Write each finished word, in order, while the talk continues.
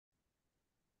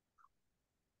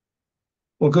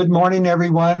Well, good morning,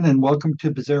 everyone, and welcome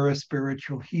to Bizarre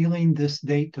Spiritual Healing. This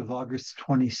date of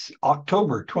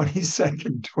October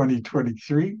 22nd,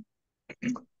 2023.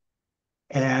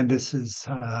 And this is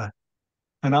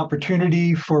an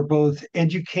opportunity for both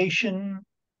education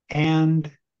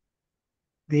and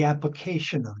the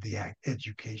application of the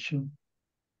education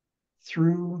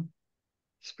through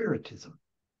Spiritism.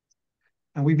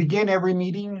 And we begin every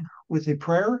meeting with a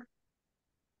prayer,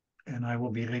 and I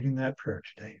will be leading that prayer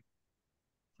today.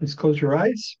 Please close your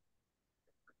eyes.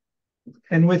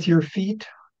 And with your feet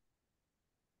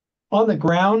on the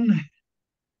ground,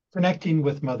 connecting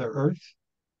with Mother Earth,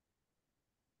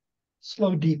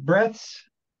 slow, deep breaths.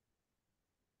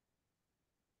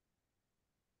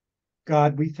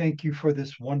 God, we thank you for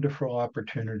this wonderful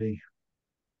opportunity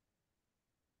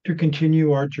to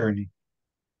continue our journey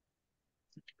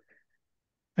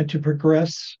and to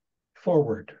progress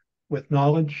forward with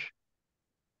knowledge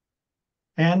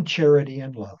and charity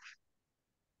and love,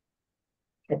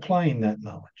 applying that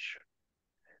knowledge.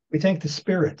 We thank the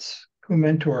spirits who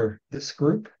mentor this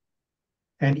group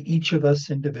and each of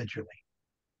us individually,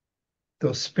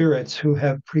 those spirits who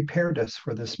have prepared us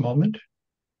for this moment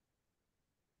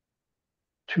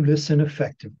to listen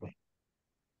effectively.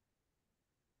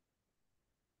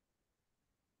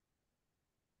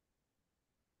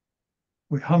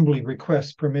 We humbly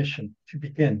request permission to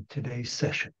begin today's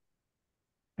session,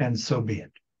 and so be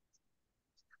it.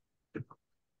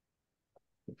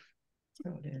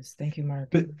 So it is. Thank you,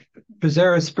 Mark.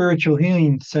 Bizarre Spiritual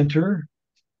Healing Center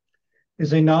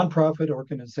is a nonprofit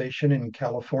organization in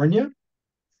California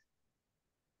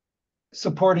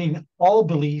supporting all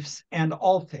beliefs and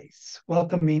all faiths,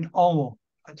 welcoming all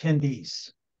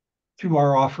attendees to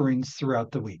our offerings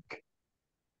throughout the week.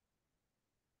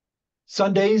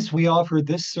 Sundays, we offer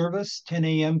this service, 10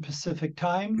 a.m. Pacific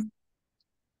time.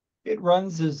 It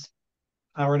runs as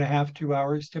hour and a half, 2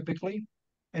 hours typically,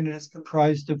 and it is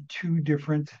comprised of two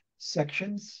different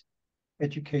sections,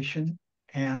 education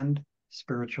and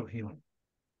spiritual healing.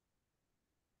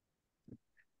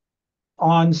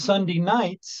 On Sunday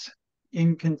nights,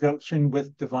 in conjunction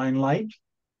with Divine Light,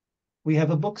 we have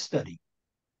a book study.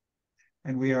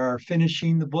 And we are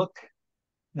finishing the book,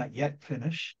 not yet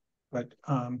finished, but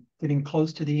getting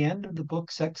close to the end of the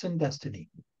book, Sex and Destiny.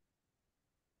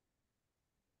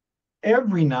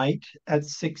 Every night at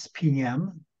 6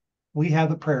 p.m., we have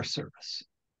a prayer service.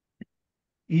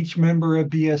 Each member of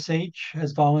BSH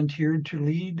has volunteered to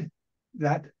lead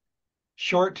that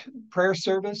short prayer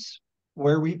service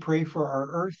where we pray for our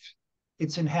earth,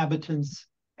 its inhabitants,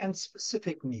 and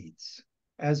specific needs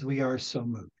as we are so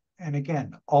moved. And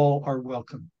again, all are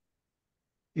welcome.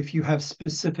 If you have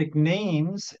specific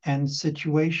names and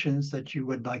situations that you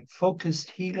would like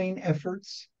focused healing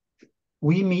efforts,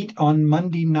 we meet on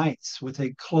Monday nights with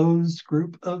a closed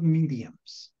group of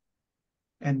mediums.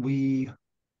 And we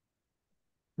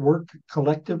work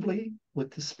collectively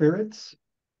with the spirits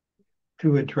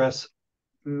to address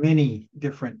many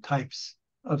different types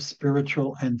of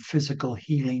spiritual and physical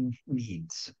healing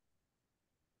needs.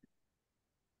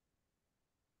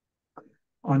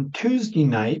 On Tuesday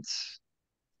nights,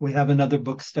 we have another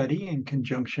book study in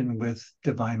conjunction with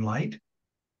Divine Light.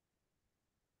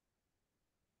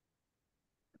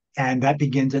 And that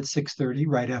begins at 6:30,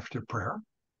 right after prayer.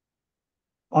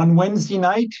 On Wednesday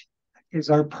night is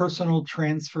our personal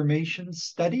transformation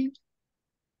study,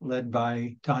 led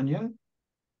by Tanya.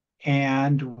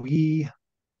 And we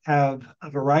have a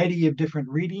variety of different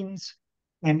readings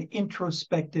and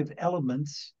introspective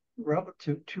elements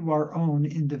relative to our own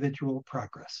individual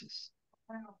progresses.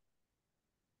 Wow.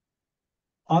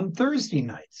 On Thursday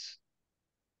nights,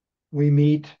 we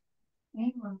meet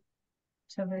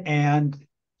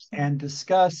and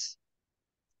discuss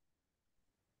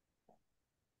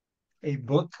a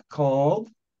book called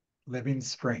Living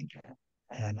Spring.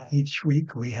 And each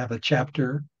week we have a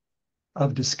chapter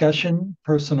of discussion,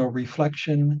 personal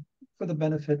reflection for the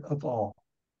benefit of all.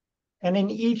 And in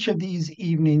each of these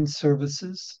evening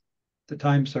services, the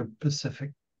times are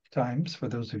Pacific times for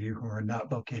those of you who are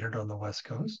not located on the West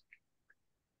Coast.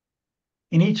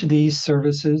 In each of these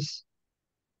services,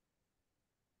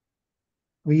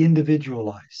 we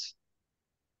individualize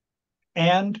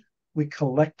and we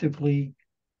collectively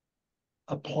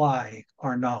apply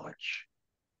our knowledge.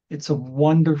 It's a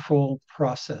wonderful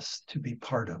process to be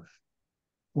part of,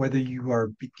 whether you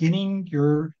are beginning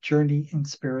your journey in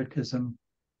Spiritism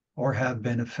or have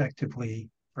been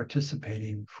effectively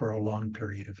participating for a long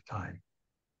period of time.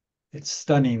 It's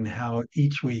stunning how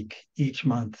each week, each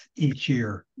month, each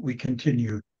year, we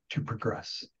continue to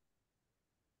progress.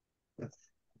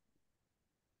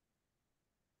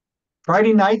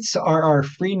 Friday nights are our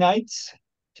free nights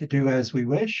to do as we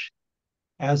wish,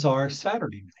 as are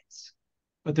Saturday nights.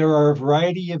 But there are a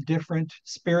variety of different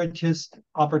Spiritist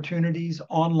opportunities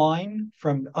online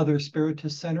from other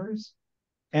Spiritist centers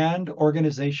and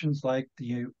organizations like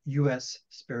the U.S.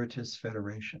 Spiritist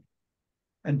Federation.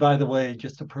 And by the way,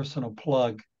 just a personal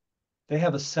plug, they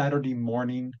have a Saturday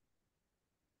morning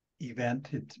event.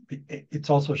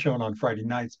 It's also shown on Friday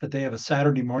nights, but they have a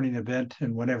Saturday morning event,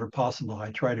 and whenever possible,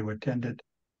 I try to attend it.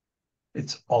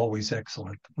 It's always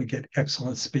excellent. We get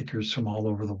excellent speakers from all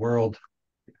over the world.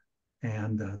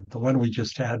 And the one we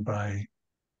just had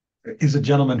is a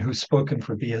gentleman who's spoken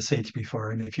for BSH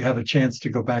before. And if you have a chance to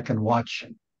go back and watch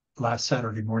last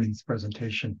Saturday morning's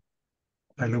presentation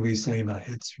by Luis Lima,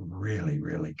 it's really,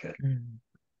 really good.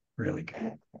 Really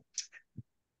good.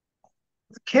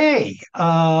 Okay,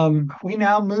 we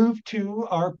now move to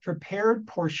our prepared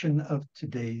portion of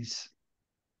today's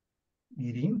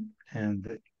meeting.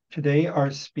 And today our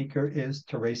speaker is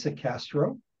Teresa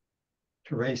Castro.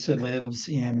 Teresa lives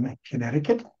in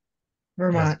Connecticut.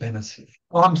 Vermont.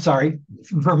 Oh, I'm sorry,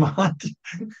 Vermont.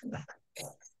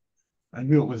 I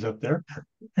knew it was up there.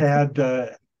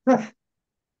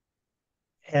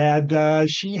 And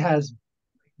she has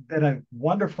been a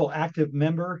wonderful active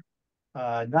member,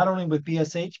 not only with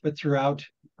BSH, but throughout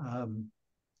a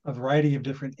variety of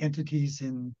different entities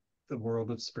in the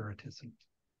world of Spiritism.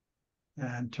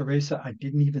 And Teresa, I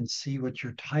didn't even see what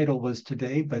your title was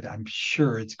today, but I'm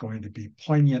sure it's going to be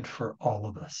poignant for all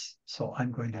of us. So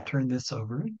I'm going to turn this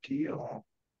over to you.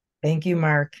 Thank you,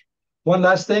 Mark. One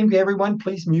last thing, everyone,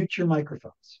 please mute your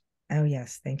microphones. Oh,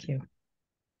 yes. Thank you.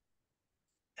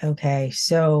 Okay.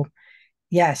 So,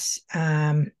 yes,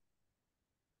 do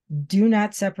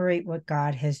not separate what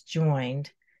God has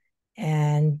joined.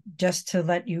 And just to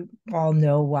let you all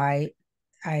know why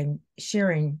I'm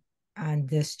sharing on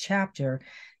this chapter,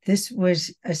 this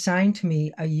was assigned to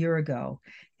me a year ago,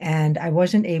 and I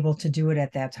wasn't able to do it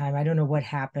at that time. I don't know what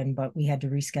happened, but we had to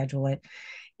reschedule it.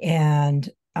 And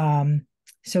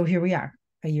so here we are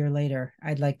a year later.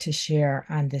 I'd like to share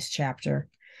on this chapter.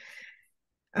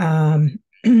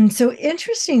 So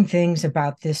interesting things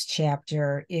about this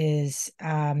chapter is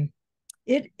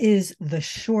it is the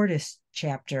shortest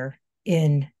chapter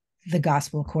in the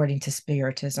Gospel according to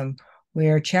Spiritism,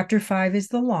 where chapter 5 is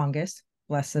the longest,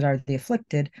 blessed are the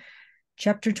afflicted.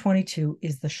 Chapter 22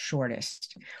 is the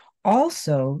shortest.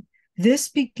 Also, this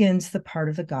begins the part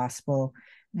of the Gospel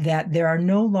that there are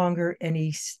no longer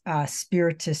any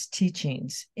Spiritist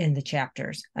teachings in the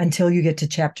chapters until you get to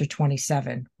chapter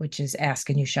 27, which is Ask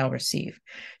and You Shall Receive.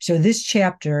 So this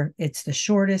chapter, it's the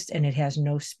shortest and it has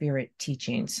no Spirit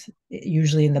teachings.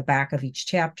 Usually in the back of each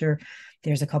chapter,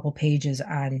 there's a couple pages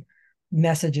on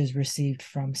messages received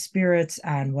from spirits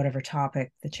on whatever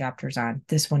topic the chapter's on.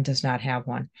 This one does not have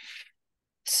one.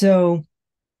 So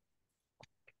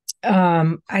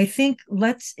I think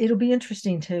it'll be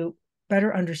interesting to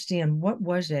better understand what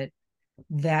was it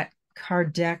that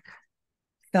Kardec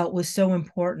felt was so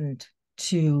important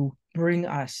to bring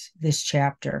us this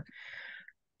chapter.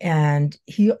 And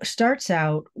he starts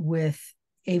out with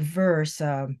a verse,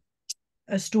 a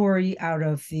story out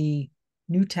of the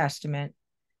New Testament,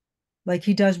 like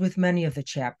he does with many of the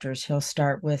chapters. He'll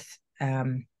start with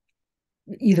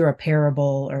either a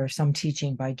parable or some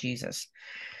teaching by Jesus.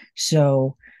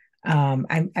 So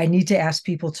I need to ask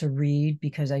people to read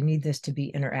because I need this to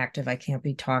be interactive. I can't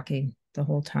be talking the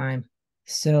whole time.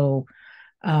 So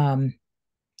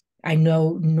I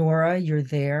know, Nora, you're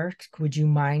there. Would you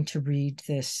mind to read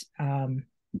this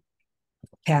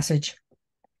passage?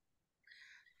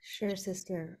 Sure,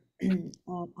 sister.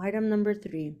 Item number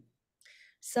 3.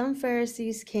 Some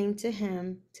Pharisees came to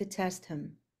him to test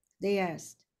him. They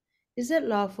asked, "Is it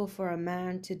lawful for a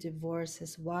man to divorce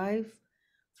his wife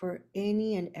for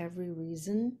any and every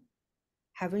reason?"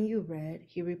 "Haven't you read,"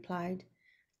 he replied,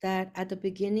 "that at the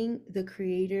beginning the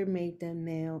Creator made them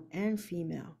male and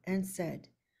female, and said,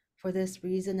 'For this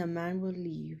reason a man will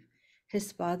leave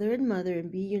his father and mother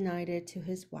and be united to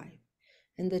his wife,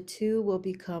 and the two will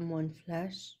become one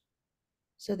flesh'?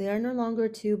 So they are no longer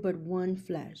two, but one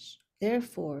flesh.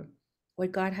 Therefore,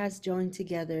 what God has joined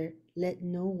together, let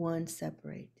no one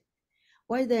separate."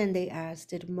 "Why then," they asked,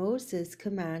 "did Moses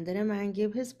command that a man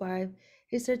give his wife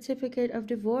a certificate of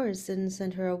divorce and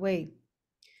send her away?"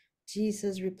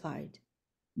 Jesus replied,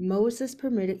 "Moses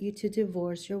permitted you to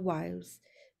divorce your wives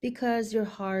because your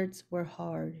hearts were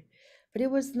hard. But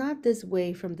it was not this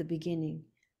way from the beginning.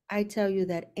 I tell you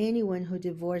that anyone who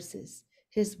divorces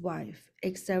his wife,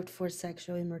 except for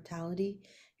sexual immorality,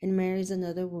 and marries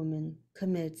another woman,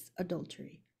 commits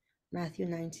adultery." Matthew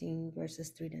 19, verses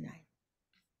 3 to 9.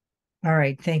 All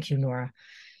right. Thank you, Nora.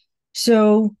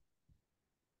 So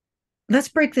let's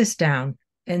break this down.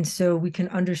 And so we can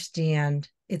understand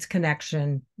its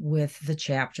connection with the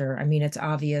chapter. I mean, it's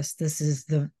obvious. This is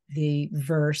the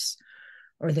verse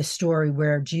or the story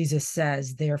where Jesus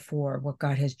says, therefore, what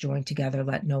God has joined together,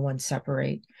 let no one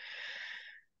separate.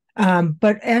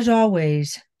 But as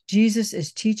always, Jesus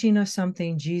is teaching us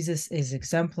something. Jesus is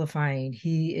exemplifying.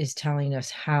 He is telling us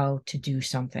how to do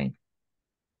something.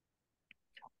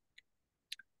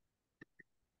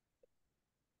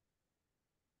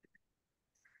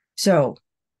 So,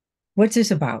 what's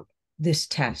this about, this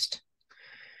test?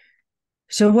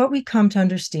 So, what we come to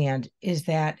understand is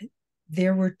that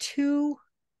there were two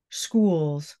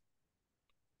schools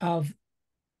of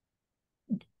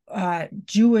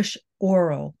Jewish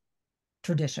oral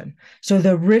tradition. So,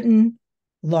 the written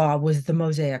law was the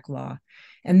Mosaic law.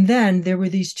 And then there were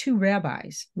these two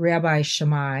rabbis, Rabbi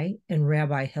Shammai and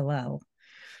Rabbi Hillel.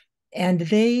 And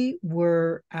they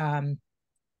were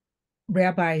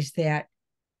rabbis that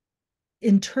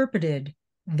interpreted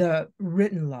the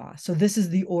written law. So this is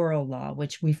the oral law,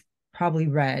 which we've probably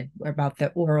read about the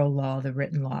oral law, the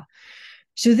written law.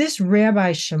 So this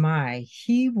Rabbi Shammai,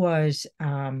 he was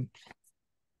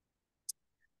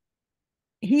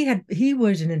he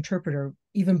was an interpreter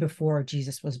even before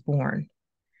Jesus was born,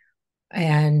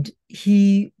 and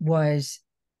he was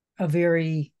a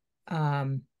very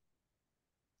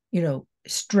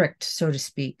strict, so to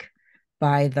speak,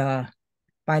 by the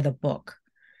book.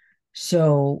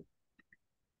 So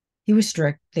he was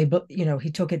strict. He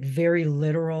took it very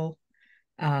literal.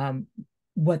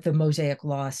 What the Mosaic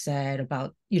law said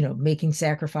about, making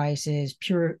sacrifices,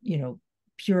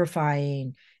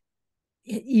 purifying,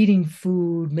 eating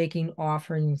food, making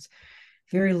offerings,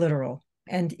 very literal.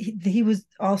 And he was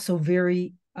also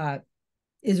very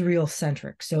Israel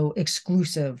centric, so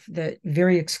exclusive,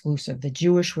 very exclusive. The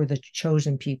Jewish were the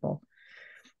chosen people.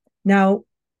 Now,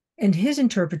 and his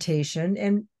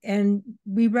interpretation, and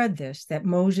we read this, that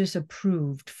Moses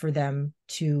approved for them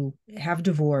to have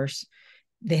divorce.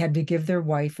 They had to give their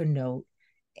wife a note,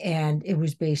 and it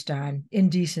was based on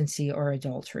indecency or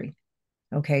adultery.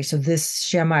 Okay, so this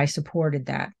Shammai supported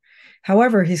that.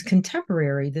 However, his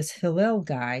contemporary, this Hillel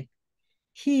guy,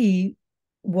 he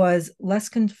was less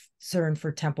concerned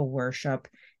for temple worship.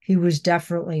 He was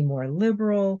definitely more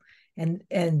liberal, and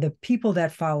the people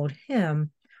that followed him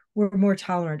were more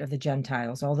tolerant of the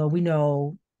Gentiles, although we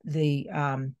know the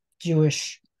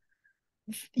Jewish,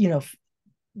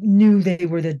 knew they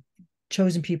were the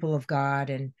chosen people of God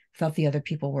and felt the other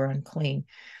people were unclean.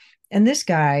 And this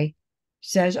guy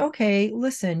says, okay,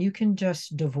 listen, you can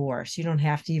just divorce. You don't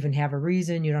have to even have a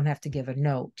reason. You don't have to give a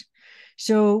note.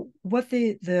 So what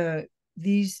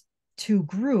these two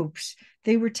groups,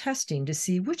 they were testing to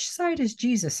see which side is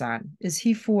Jesus on. Is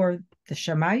he for the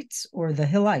Shemites or the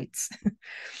Hillites?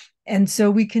 And so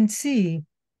we can see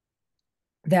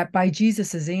that by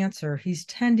Jesus's answer, he's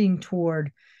tending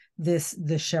toward the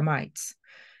Shemites.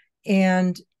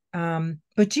 And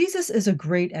but Jesus is a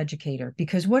great educator,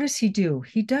 because what does he do?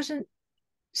 He doesn't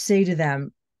say to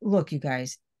them, look, you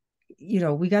guys,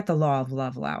 we got the law of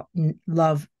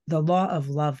the law of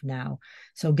love now.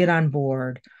 So get on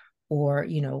board, or,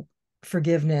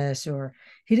 forgiveness, or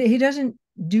he doesn't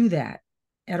do that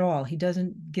at all. He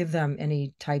doesn't give them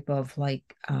any type of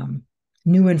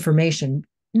new information.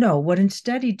 No, what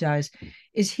instead he does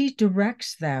is he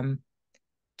directs them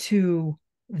to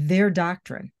their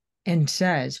doctrine and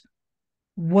says,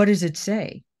 what does it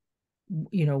say?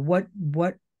 What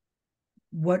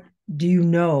do you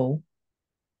know?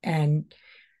 And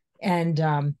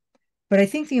but I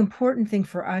think the important thing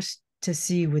for us to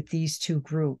see with these two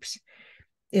groups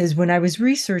is, when I was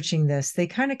researching this, they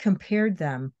kind of compared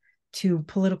them to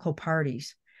political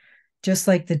parties, just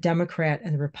like the Democrat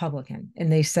and the Republican.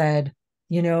 And they said,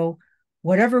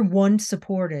 whatever one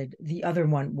supported, the other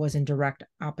one was in direct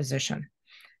opposition.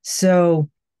 So,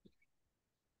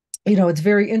 it's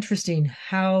very interesting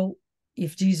how,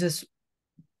 if Jesus,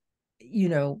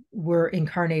 were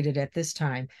incarnated at this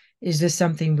time, is this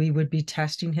something we would be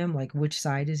testing him? Like, which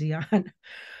side is he on?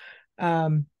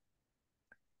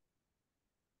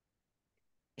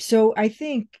 So I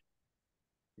think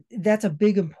that's a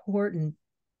big, important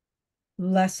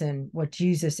lesson, what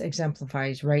Jesus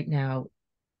exemplifies right now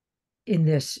in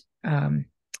this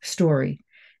story,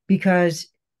 because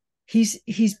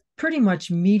he's pretty much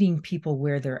meeting people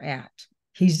where they're at.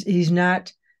 He's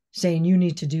not saying you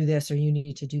need to do this or you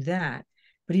need to do that,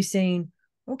 but he's saying,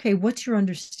 okay, what's your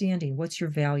understanding? What's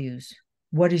your values?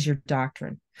 What is your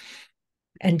doctrine?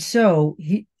 And so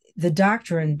the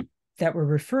doctrine that we're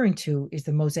referring to is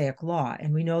the Mosaic Law.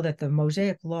 And we know that the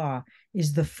Mosaic Law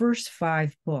is the first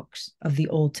 5 books of the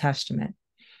Old Testament.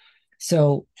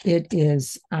 So it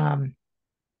is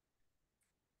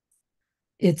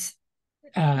It's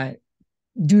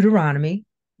Deuteronomy,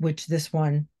 which this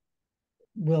one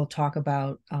will talk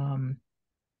about,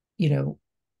 you know,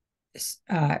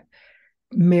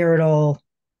 marital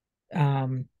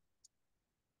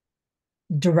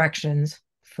directions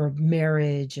for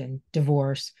marriage and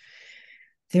divorce.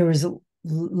 There was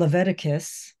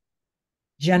Leviticus,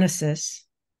 Genesis,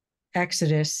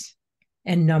 Exodus,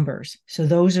 and Numbers. So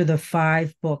those are the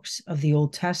 5 books of the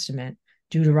Old Testament,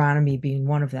 Deuteronomy being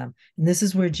one of them. And this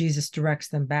is where Jesus directs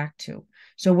them back to.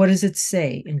 So what does it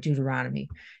say in Deuteronomy?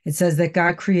 It says that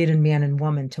God created man and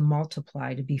woman to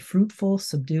multiply, to be fruitful,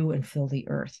 subdue, and fill the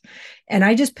earth. And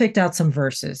I just picked out some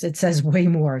verses. It says way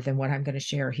more than what I'm going to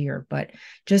share here, but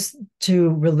just to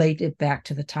relate it back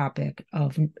to the topic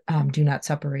of do not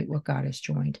separate what God has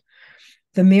joined.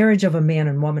 The marriage of a man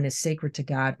and woman is sacred to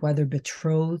God, whether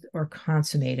betrothed or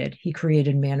consummated. He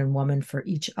created man and woman for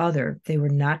each other. They were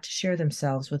not to share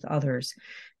themselves with others,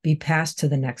 be passed to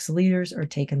the next leaders, or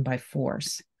taken by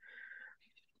force.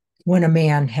 When a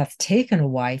man hath taken a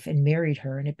wife and married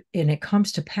her, and it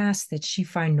comes to pass that she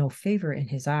find no favor in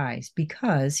his eyes,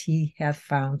 because he hath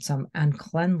found some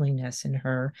uncleanliness in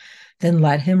her, then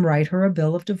let him write her a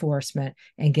bill of divorcement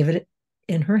and give it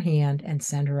in her hand and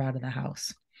send her out of the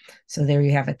house. So there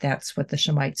you have it. That's what the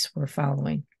Shemites were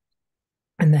following.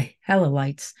 And the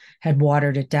Hellites had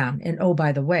watered it down. And oh,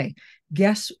 by the way,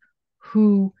 guess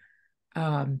who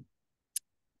the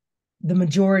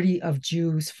majority of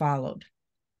Jews followed?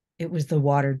 It was the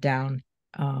watered down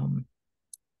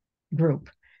group,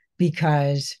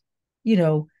 because,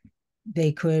 their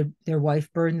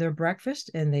wife burned their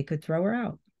breakfast and they could throw her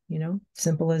out,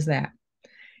 simple as that.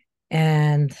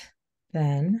 And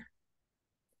then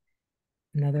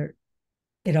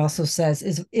it also says,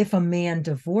 is if a man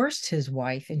divorced his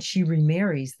wife and she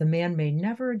remarries, the man may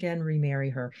never again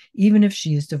remarry her, even if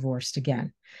she is divorced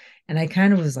again. And I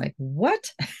kind of was like,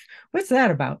 what? What's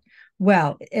that about?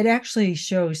 Well, it actually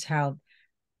shows how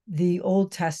the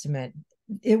Old Testament,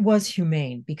 it was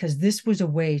humane, because this was a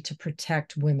way to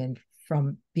protect women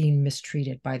from being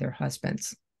mistreated by their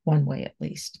husbands, one way at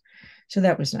least. So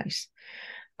that was nice.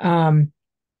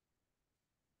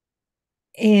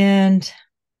 And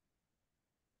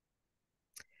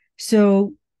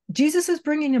so Jesus is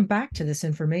bringing him back to this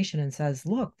information and says,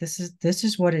 look, this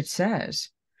is what it says.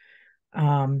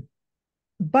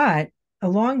 But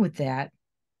along with that,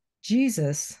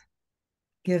 Jesus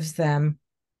gives them,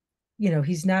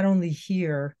 he's not only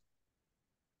here,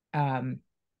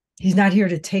 he's not here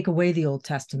to take away the Old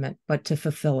Testament, but to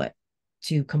fulfill it,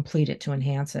 to complete it, to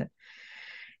enhance it.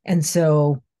 And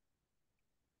so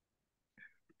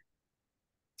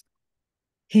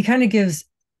he kind of gives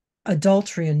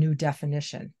adultery a new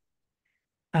definition,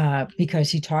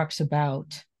 because he talks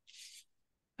about,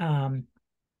 in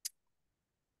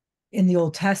the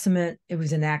Old Testament, it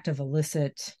was an act of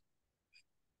illicit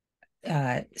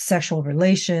sexual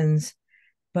relations.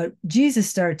 But Jesus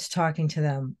starts talking to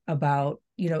them about,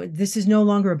 this is no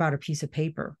longer about a piece of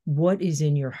paper. What is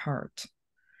in your heart?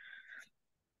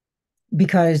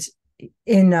 Because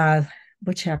in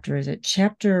what chapter is it?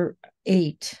 Chapter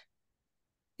 8.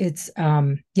 It's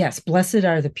yes, blessed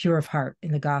are the pure of heart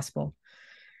in the gospel.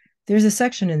 There's a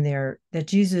section in there that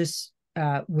Jesus,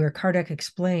 where Kardec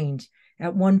explained,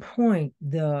 at one point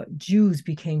the Jews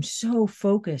became so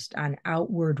focused on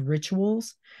outward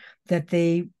rituals that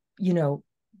they,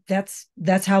 that's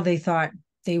how they thought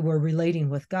they were relating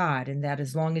with God, and that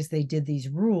as long as they did these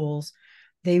rules,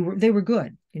 they were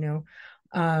good,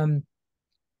 and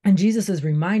Jesus is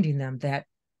reminding them that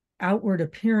outward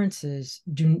appearances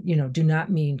do not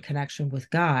mean connection with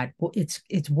God. Well,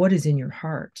 it's what is in your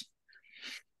heart.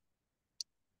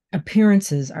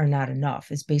 Appearances are not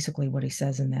enough, is basically what he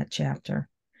says in that chapter.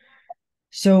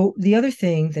 So the other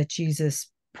thing that Jesus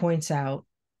points out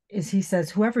is, he says,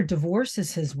 whoever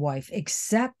divorces his wife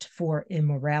except for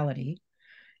immorality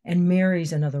and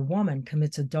marries another woman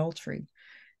commits adultery.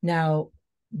 Now,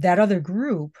 that other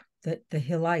group, the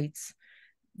Hillites,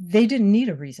 they didn't need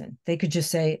a reason. They could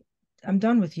just say, I'm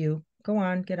done with you. Go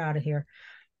on, get out of here.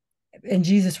 And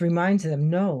Jesus reminds them,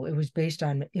 no, it was based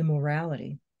on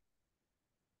immorality.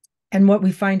 And what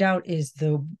we find out is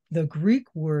the Greek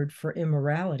word for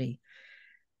immorality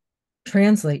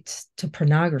translates to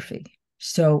pornography.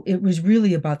 So it was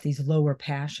really about these lower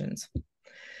passions.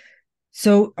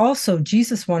 So also,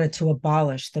 Jesus wanted to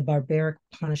abolish the barbaric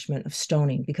punishment of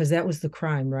stoning, because that was the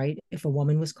crime, right? If a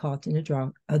woman was caught in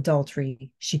adultery,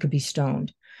 she could be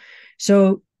stoned.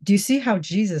 So do you see how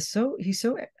Jesus, he's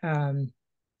so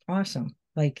awesome.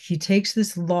 Like, he takes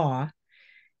this law,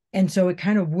 and so it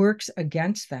kind of works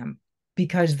against them,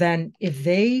 because then if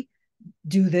they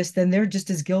do this, then they're just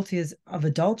as guilty as of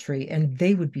adultery, and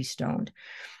they would be stoned.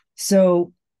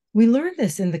 So we learned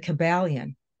this in the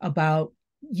Kabbalion about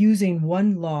using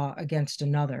one law against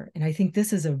another. And I think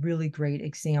this is a really great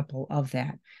example of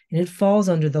that. And it falls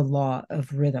under the law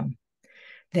of rhythm,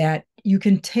 that you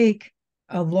can take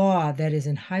a law that is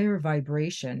in higher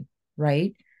vibration,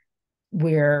 right?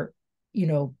 Where, you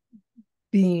know,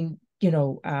 being,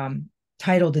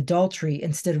 titled adultery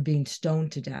instead of being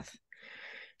stoned to death.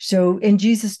 So, and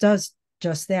Jesus does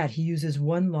just that. He uses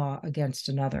one law against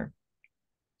another.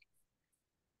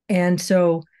 And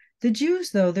so the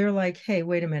Jews, though, they're like, hey,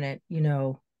 wait a minute,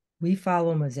 we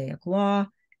follow Mosaic law,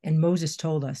 and Moses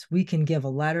told us we can give a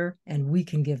letter and we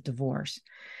can give divorce.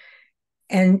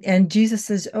 And Jesus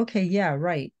says, okay, yeah,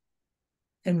 right.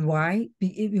 And why?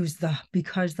 It was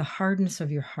because the hardness of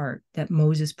your heart that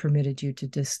Moses permitted you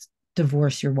to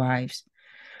divorce your wives.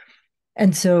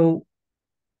 And so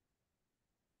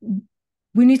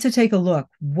we need to take a look.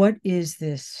 What is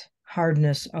this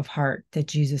hardness of heart that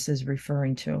Jesus is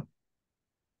referring to?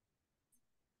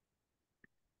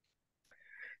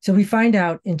 So we find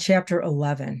out in chapter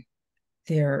 11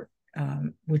 there,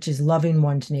 which is loving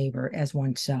one's neighbor as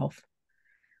oneself,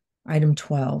 item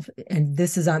 12. And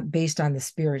this is based on the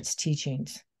Spirit's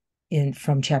teachings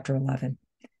from chapter 11.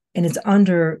 And it's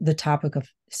under the topic of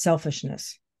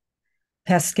selfishness.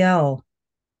 Pascal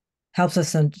helps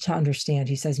us to understand.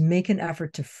 He says, make an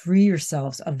effort to free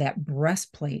yourselves of that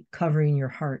breastplate covering your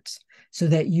hearts so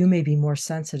that you may be more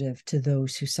sensitive to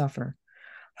those who suffer.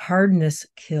 Hardness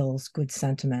kills good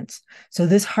sentiments. So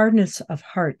this hardness of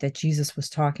heart that Jesus was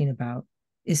talking about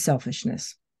is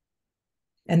selfishness.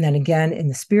 And then again, in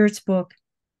the Spirit's book,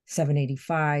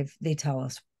 785, they tell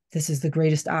us this is the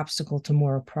greatest obstacle to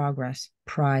moral progress,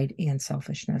 pride and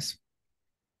selfishness.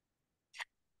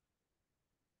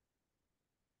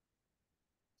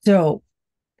 So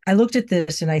I looked at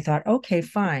this and I thought, okay,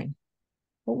 fine.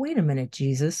 But wait a minute,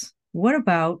 Jesus. What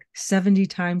about 70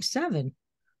 times 7?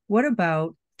 What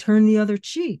about turn the other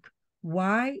cheek?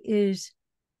 Why is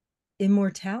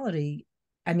immorality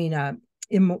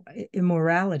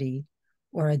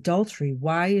or adultery,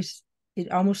 why is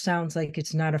it almost sounds like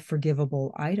it's not a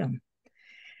forgivable item?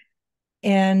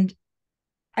 And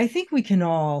I think we can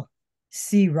all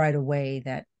see right away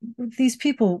that these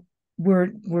people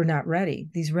were not ready.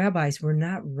 These rabbis were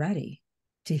not ready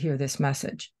to hear this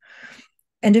message.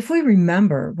 And if we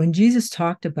remember when Jesus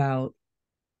talked about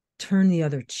turn the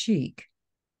other cheek,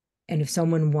 and if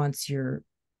someone wants your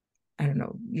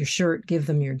shirt, give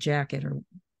them your jacket, or,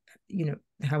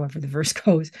 however the verse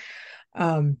goes.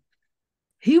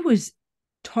 He was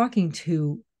talking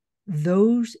to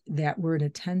those that were in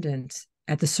attendance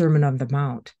at the Sermon on the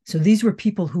Mount. So these were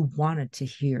people who wanted to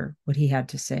hear what he had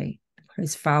to say,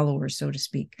 his followers, so to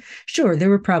speak. Sure, there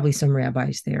were probably some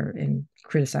rabbis there and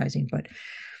criticizing, but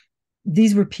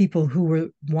these were people who were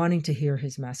wanting to hear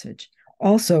his message.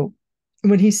 Also,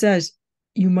 when he says,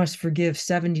 you must forgive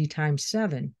 70 times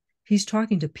 7, he's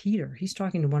talking to Peter. He's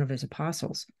talking to one of his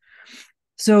apostles.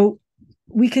 So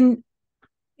we can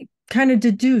kind of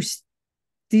deduce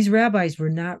these rabbis were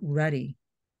not ready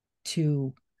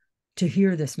to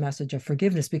hear this message of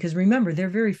forgiveness, because remember, they're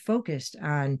very focused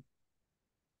on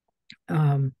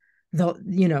the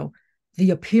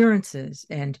appearances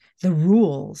and the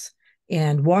rules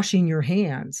and washing your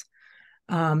hands.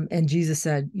 And Jesus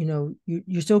said,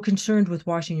 you're so concerned with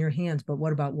washing your hands, but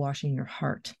what about washing your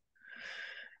heart?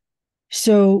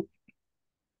 So,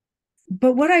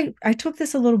 but what I took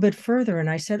this a little bit further and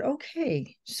I said,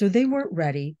 okay, so they weren't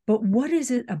ready, but what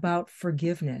is it about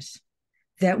forgiveness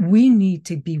that we need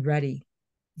to be ready,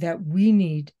 that we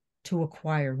need to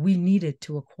acquire? We needed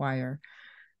to acquire,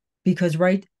 because,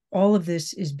 right, all of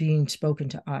this is being spoken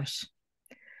to us.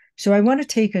 So I want to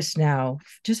take us now,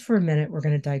 just for a minute, we're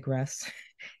going to digress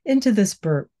into this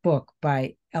book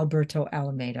by Alberto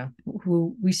Alameda,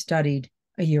 who we studied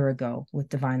a year ago with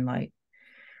Divine Light.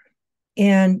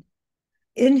 And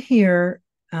in here,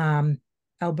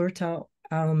 Alberto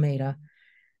Alameda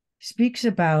speaks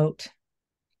about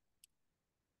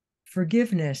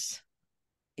forgiveness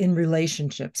in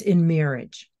relationships, in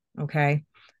marriage, okay?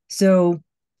 So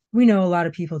we know a lot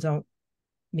of people don't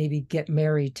maybe get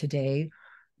married today,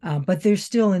 but they're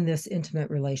still in this intimate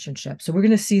relationship. So we're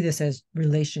going to see this as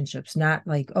relationships, not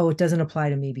like, oh, it doesn't apply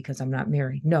to me because I'm not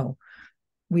married. No,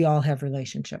 we all have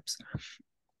relationships.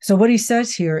 So what he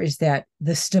says here is that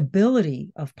the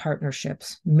stability of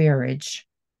partnerships, marriage,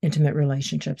 intimate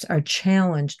relationships are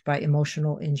challenged by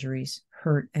emotional injuries,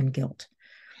 hurt, and guilt.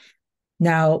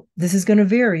 Now, this is going to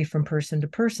vary from person to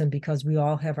person because we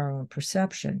all have our own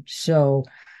perception. So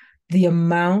the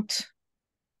amount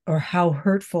or how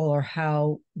hurtful or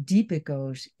how deep it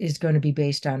goes is going to be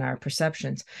based on our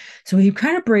perceptions. So he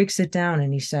kind of breaks it down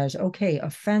and he says, okay,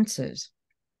 offenses.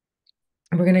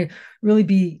 And we're going to really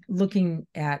be looking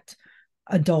at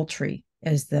adultery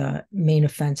as the main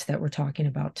offense that we're talking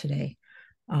about today,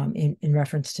 in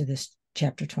reference to this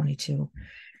chapter 22.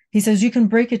 He says you can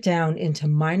break it down into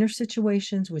minor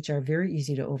situations, which are very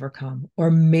easy to overcome,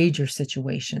 or major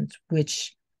situations,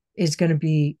 which is going to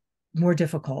be more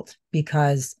difficult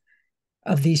because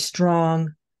of these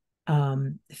strong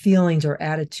feelings or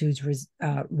attitudes,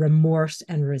 remorse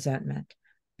and resentment,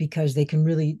 because they can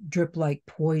really drip like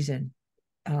poison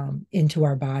into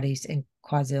our bodies and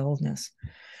cause illness.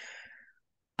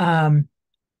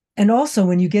 And also,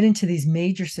 when you get into these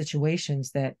major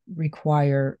situations that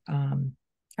require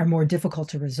are more difficult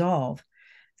to resolve,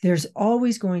 there's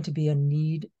always going to be a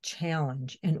need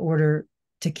challenge in order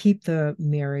to keep the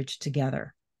marriage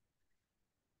together.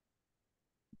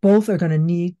 Both are going to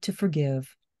need to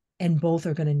forgive, and both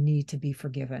are going to need to be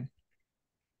forgiven.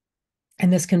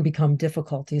 And this can become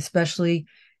difficult, especially,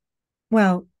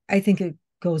 well, I think it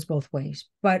goes both ways.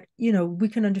 But, we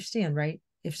can understand, right?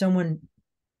 If someone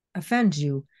offends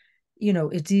you,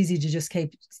 it's easy to just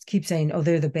keep saying, oh,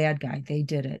 they're the bad guy. They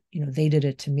did it. They did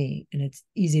it to me. And it's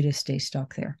easy to stay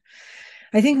stuck there.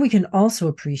 I think we can also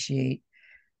appreciate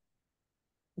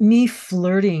me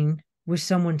flirting with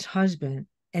someone's husband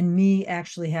and me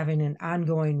actually having an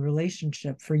ongoing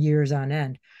relationship for years on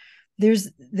end. There's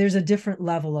a different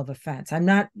level of offense. I'm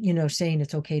not, saying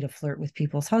it's okay to flirt with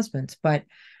people's husbands, but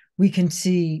we can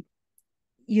see,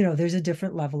 there's a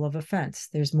different level of offense.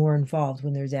 There's more involved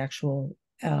when there's actual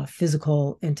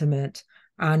physical, intimate,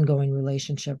 ongoing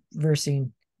relationship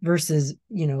versus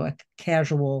a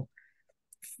casual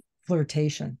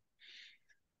flirtation.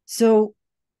 So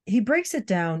he breaks it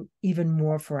down even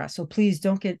more for us. So please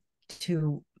don't get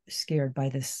too scared by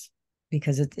this,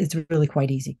 because it's really quite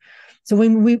easy. So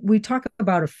when we talk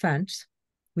about offense,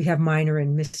 we have minor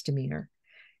and misdemeanor.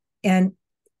 And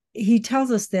he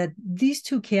tells us that these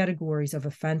two categories of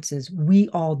offenses we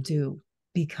all do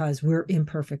because we're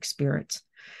imperfect spirits.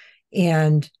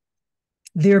 And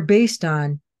they're based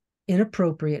on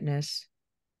inappropriateness,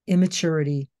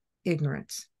 immaturity,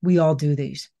 ignorance. We all do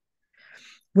these.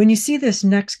 When you see this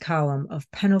next column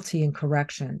of penalty and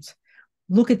corrections,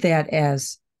 look at that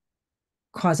as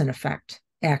cause and effect,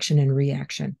 action and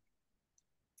reaction.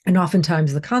 And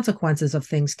oftentimes the consequences of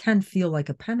things can feel like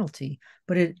a penalty,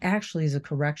 but it actually is a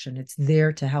correction. It's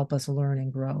there to help us learn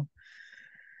and grow.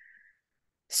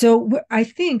 So I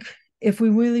think if we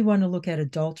really want to look at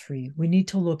adultery, we need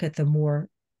to look at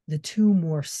the two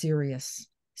more serious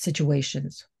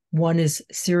situations. One is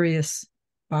serious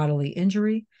bodily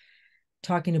injury,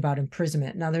 talking about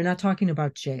imprisonment. Now, they're not talking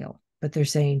about jail, but they're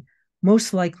saying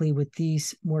most likely with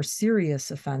these more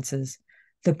serious offenses,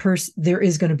 there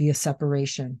is going to be a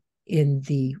separation in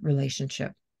the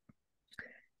relationship.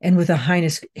 And with a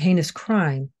heinous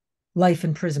crime, life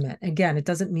imprisonment. Again, it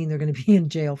doesn't mean they're going to be in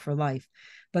jail for life,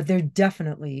 but there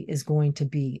definitely is going to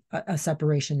be a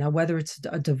separation. Now, whether it's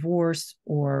a divorce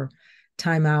or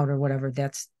timeout or whatever,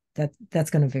 that's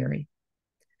going to vary.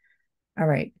 All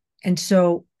right. And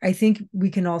so I think we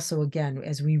can also, again,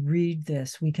 as we read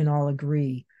this, we can all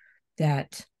agree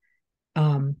that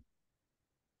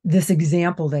this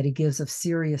example that he gives of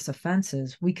serious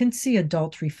offenses, we can see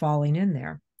adultery falling in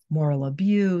there. Moral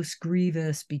abuse,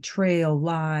 grievous, betrayal,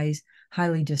 lies,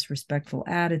 highly disrespectful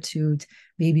attitudes,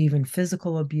 maybe even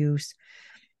physical abuse.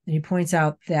 And he points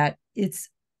out that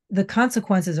the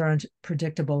consequences are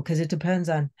unpredictable because it depends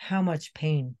on how much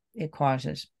pain it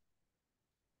causes.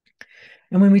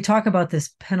 And when we talk about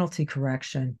this penalty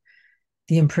correction,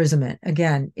 the imprisonment,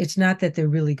 again, it's not that they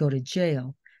really go to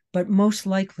jail, but most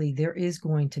likely there is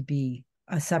going to be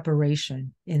a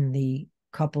separation in the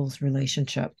couple's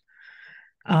relationship.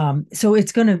 So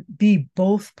it's going to be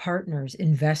both partners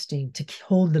investing to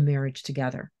hold the marriage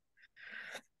together.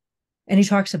 And he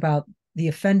talks about the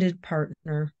offended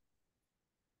partner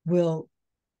will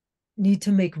need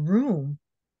to make room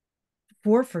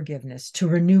for forgiveness to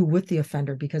renew with the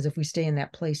offender, because if we stay in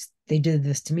that place, they did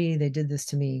this to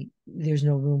me, there's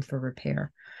no room for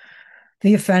repair.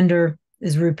 The offender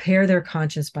is repair their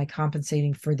conscience by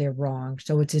compensating for their wrong.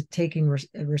 So it's taking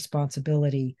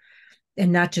responsibility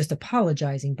and not just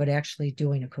apologizing, but actually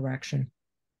doing a correction.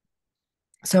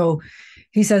 So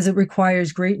he says it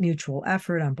requires great mutual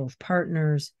effort on both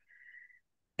partners.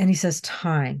 And he says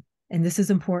time. And this is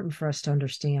important for us to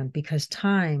understand, because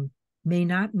time may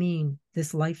not mean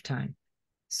this lifetime.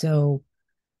 So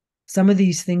some of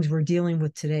these things we're dealing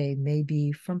with today may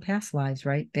be from past lives,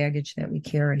 right? Baggage that we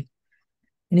carry.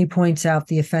 And he points out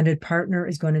the offended partner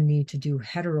is going to need to do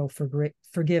hetero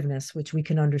forgiveness, which we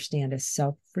can understand as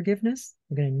self-forgiveness.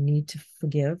 We're going to need to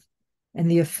forgive.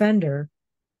 And the offender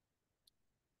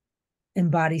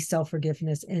embodies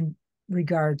self-forgiveness in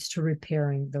regards to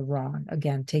repairing the wrong,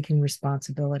 again, taking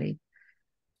responsibility.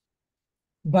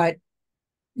 But,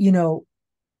 you know,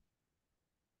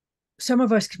 some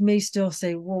of us may still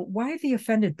say, well, why the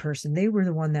offended person? They were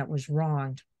the one that was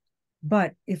wronged.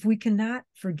 But if we cannot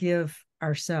forgive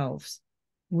ourselves,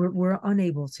 we're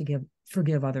unable to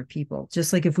forgive other people.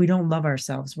 Just like if we don't love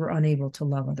ourselves, we're unable to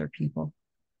love other people.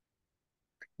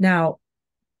 Now,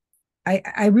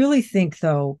 I really think,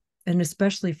 though, and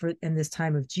especially for in this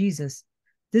time of Jesus,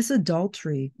 this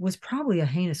adultery was probably a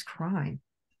heinous crime.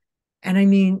 And I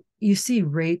mean, you see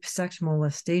rape, sexual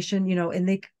molestation, you know, and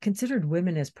they considered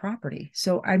women as property.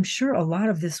 So I'm sure a lot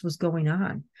of this was going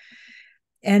on.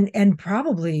 And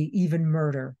probably even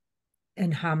murder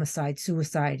and homicide,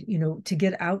 suicide, you know, to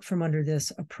get out from under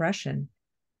this oppression.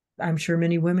 I'm sure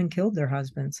many women killed their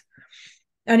husbands.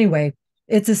 Anyway,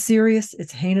 it's a serious,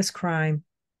 it's heinous crime.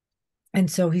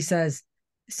 And so he says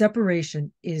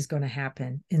separation is going to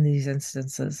happen in these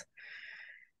instances.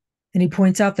 And he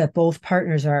points out that both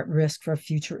partners are at risk for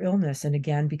future illness. And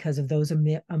again, because of those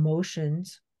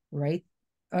emotions, right?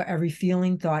 Every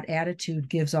feeling, thought, attitude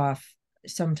gives off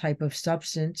some type of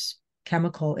substance,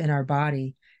 chemical in our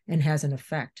body and has an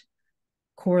effect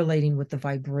correlating with the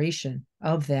vibration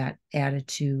of that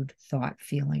attitude, thought,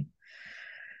 feeling.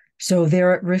 So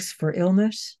they're at risk for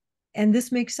illness. And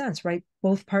this makes sense, right?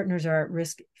 Both partners are at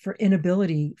risk for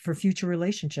inability for future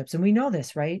relationships. And we know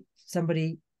this, right?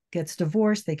 Somebody gets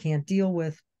divorced, they can't deal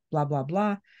with blah, blah,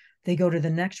 blah. They go to the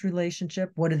next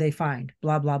relationship. What do they find?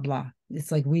 Blah, blah, blah.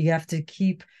 It's like we have to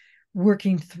keep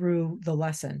working through the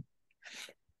lesson.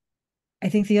 I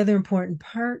think the other important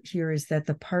part here is that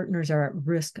the partners are at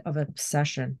risk of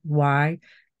obsession. Why?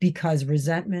 Because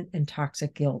resentment and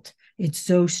toxic guilt. It's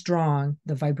so strong,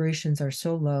 the vibrations are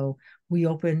so low, we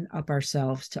open up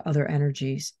ourselves to other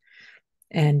energies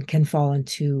and can fall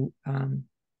into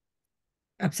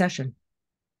obsession,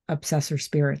 obsessor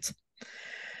spirits.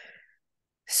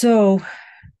 So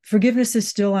forgiveness is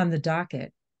still on the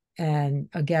docket. And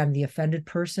again, the offended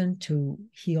person to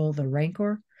heal the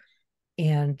rancor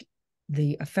and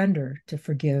the offender to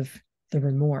forgive the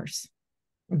remorse.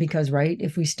 Because, right,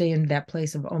 if we stay in that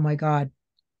place of, oh my God,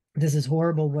 this is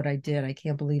horrible what I did, I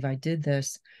can't believe I did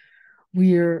this,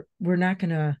 we're not going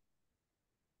to,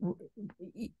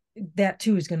 that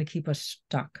too is going to keep us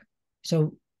stuck.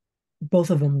 So both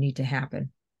of them need to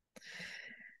happen.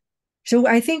 So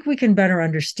I think we can better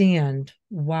understand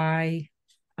why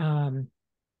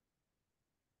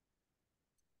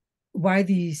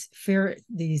these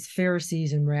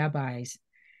Pharisees and rabbis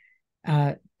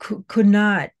could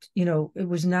not, you know, it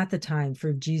was not the time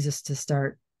for Jesus to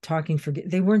start talking.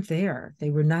 They weren't there. They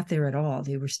were not there at all.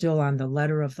 They were still on the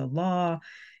letter of the law,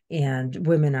 and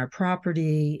women are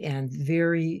property, and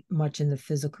very much in the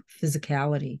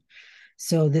physicality.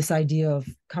 So this idea of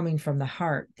coming from the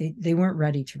heart, they weren't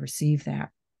ready to receive that.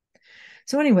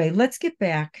 So anyway, let's get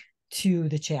back to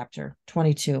the chapter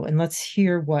 22, and let's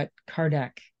hear what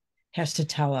Kardec has to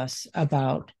tell us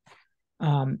about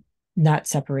not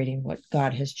separating what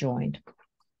God has joined.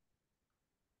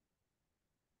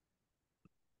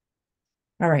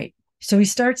 All right. So he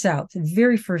starts out the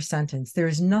very first sentence. There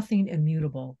is nothing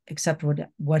immutable except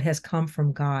what has come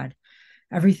from God.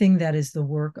 Everything that is the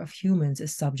work of humans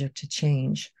is subject to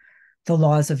change. The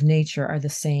laws of nature are the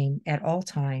same at all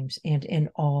times and in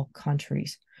all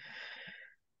countries.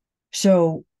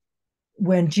 So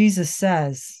when Jesus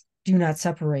says, do not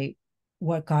separate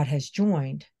what God has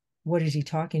joined, what is he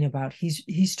talking about?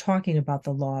 He's talking about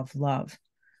the law of love,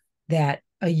 that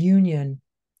a union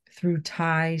through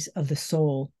ties of the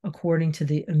soul according to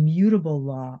the immutable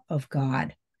law of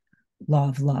God, law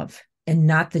of love, and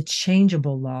not the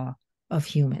changeable law of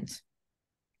humans.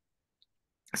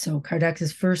 So Kardec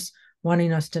is first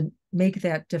wanting us to make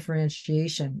that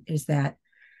differentiation, is that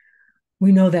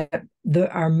we know that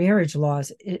our marriage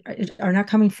laws are not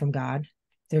coming from God.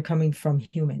 They're coming from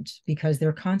humans because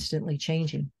they're constantly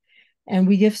changing. And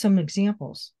we give some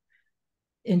examples.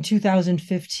 In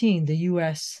 2015, the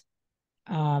U.S.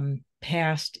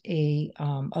 Passed a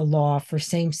law for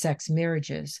same-sex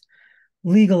marriages,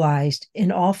 legalized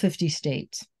in all 50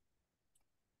 states.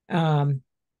 And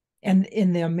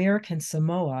in the American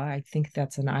Samoa, I think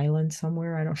that's an island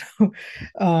somewhere, I don't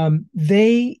know,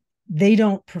 they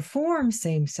don't perform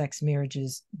same-sex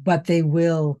marriages, but they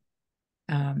will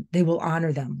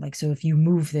honor them. Like, so if you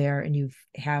move there and you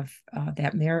have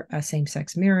that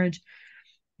same-sex marriage,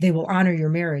 they will honor your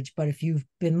marriage, but if you've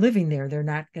been living there, they're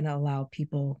not going to allow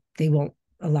people, they won't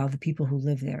allow the people who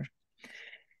live there.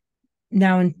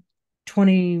 Now in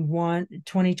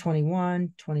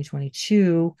 2021,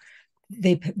 2022,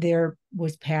 there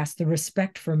was passed the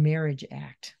Respect for Marriage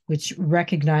Act, which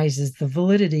recognizes the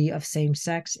validity of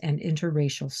same-sex and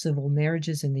interracial civil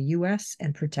marriages in the U.S.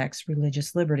 and protects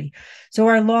religious liberty. So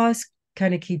our laws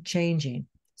kind of keep changing.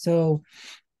 So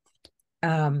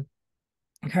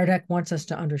Kardec wants us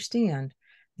to understand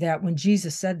that when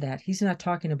Jesus said that, he's not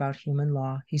talking about human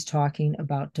law. He's talking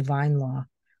about divine law,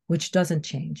 which doesn't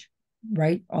change,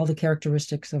 right? All the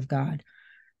characteristics of God,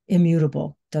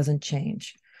 immutable, doesn't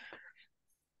change.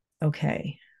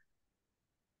 Okay.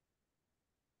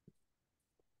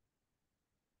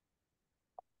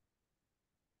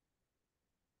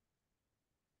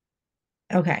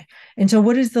 Okay. And so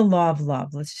what is the law of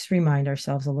love? Let's just remind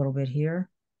ourselves a little bit here.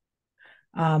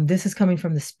 This is coming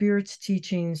from the Spirit's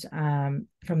teachings from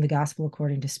the Gospel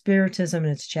according to Spiritism,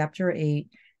 and it's chapter 8,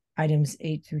 items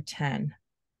 8 through 10.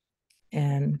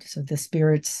 And so the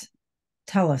Spirits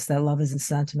tell us that love is a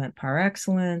sentiment par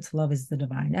excellence. Love is the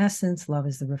divine essence. Love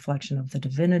is the reflection of the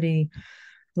divinity.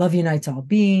 Love unites all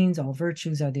beings. All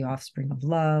virtues are the offspring of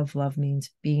love. Love means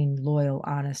being loyal,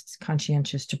 honest,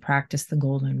 conscientious to practice the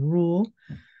golden rule,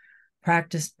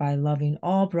 practiced by loving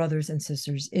all brothers and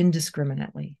sisters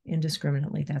indiscriminately.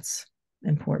 Indiscriminately, that's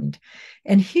important.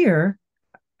 And here,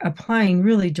 applying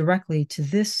really directly to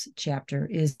this chapter,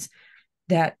 is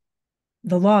that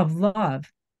the law of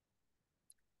love,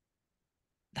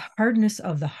 the hardness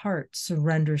of the heart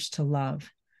surrenders to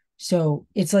love. So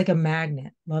it's like a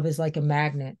magnet. Love is like a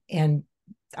magnet, and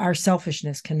our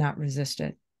selfishness cannot resist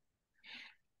it.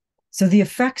 So the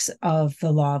effects of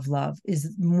the law of love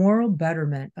is moral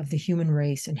betterment of the human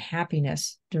race and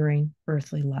happiness during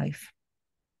earthly life.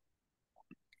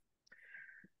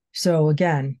 So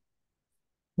again,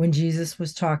 when Jesus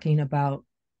was talking about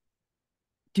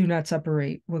do not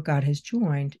separate what God has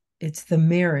joined, it's the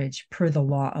marriage per the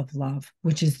law of love,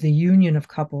 which is the union of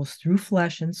couples through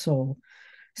flesh and soul.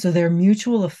 So their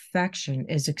mutual affection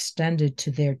is extended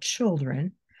to their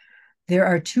children. There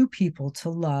are two people to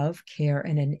love, care,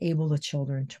 and enable the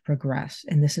children to progress.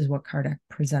 And this is what Kardec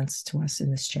presents to us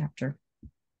in this chapter.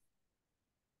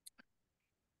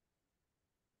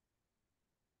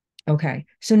 Okay,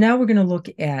 so now we're going to look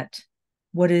at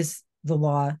what is the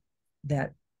law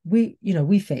that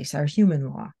we face, our human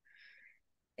law.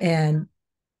 And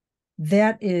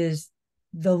that is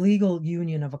the legal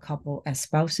union of a couple as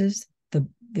spouses.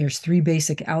 There's three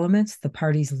basic elements: the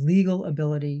parties' legal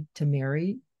ability to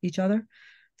marry each other,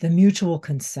 the mutual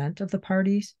consent of the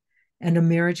parties, and a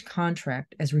marriage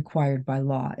contract as required by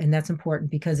law. And that's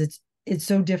important because it's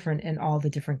so different in all the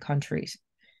different countries.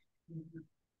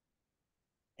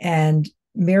 And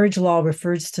marriage law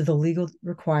refers to the legal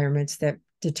requirements that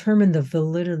determine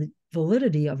the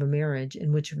validity of a marriage,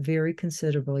 in which vary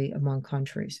considerably among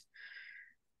countries.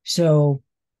 So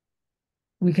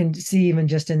we can see, even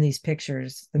just in these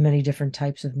pictures, the many different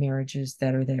types of marriages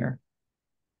that are there.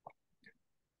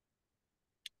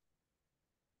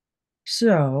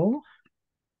 So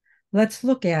let's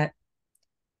look at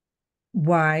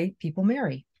why people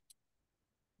marry.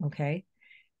 Okay.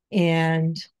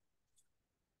 And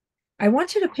I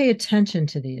want you to pay attention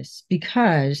to this,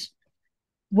 because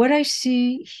what I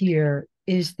see here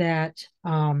is that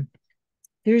there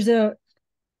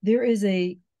is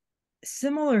a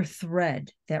similar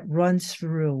thread that runs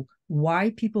through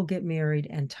why people get married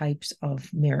and types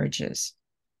of marriages.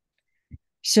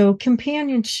 So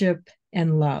companionship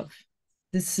and love,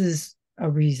 this is a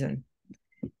reason.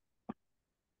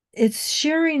 It's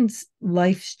sharing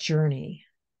life's journey,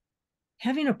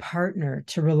 having a partner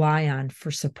to rely on for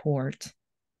support,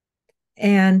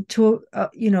 and to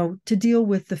deal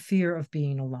with the fear of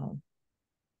being alone.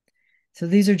 So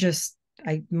these are just,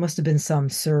 I must have been some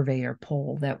survey or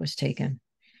poll that was taken.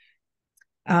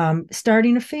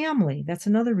 Starting a family, that's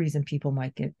another reason people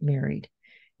might get married.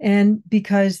 And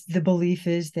because the belief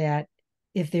is that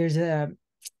if there's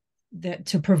that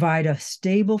to provide a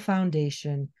stable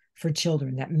foundation for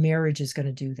children, that marriage is going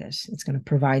to do this. It's going to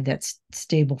provide that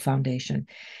stable foundation.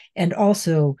 And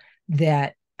also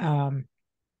that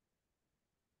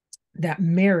that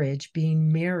marriage,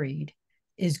 being married,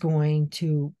 is going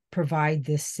to provide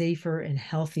this safer and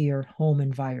healthier home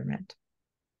environment.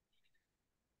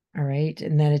 All right.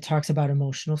 And then it talks about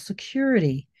emotional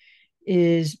security,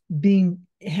 is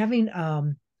having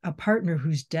a partner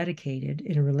who's dedicated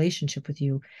in a relationship with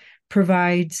you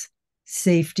provides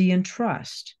safety and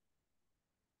trust.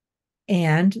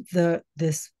 And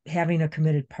this having a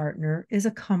committed partner is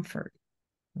a comfort,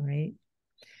 right?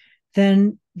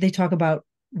 Then they talk about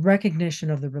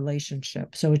recognition of the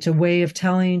relationship. So it's a way of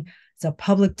telling, it's a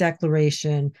public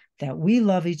declaration that we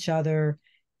love each other.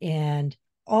 And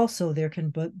also there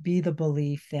can be the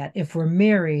belief that if we're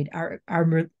married,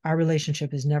 our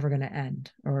relationship is never going to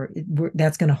end, or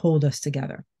that's going to hold us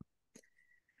together.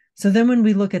 So then when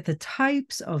we look at the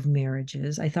types of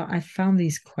marriages, I found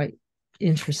these quite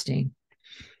interesting.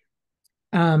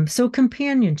 So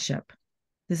companionship,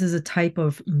 this is a type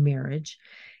of marriage.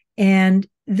 And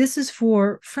this is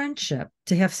for friendship,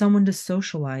 to have someone to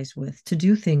socialize with, to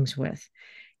do things with.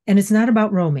 And it's not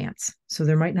about romance. So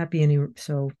there might not be any.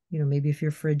 So, maybe if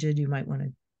you're frigid, you might want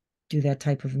to do that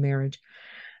type of marriage.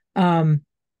 Parenting.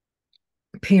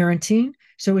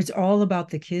 So it's all about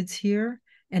the kids here.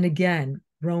 And again,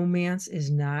 romance is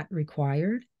not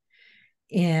required.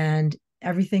 And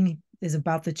everything is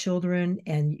about the children,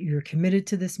 and you're committed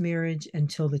to this marriage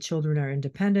until the children are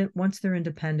independent. Once they're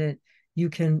independent, you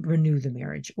can renew the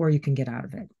marriage or you can get out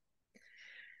of it.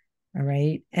 All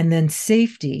right. And then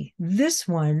safety. This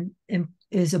one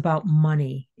is about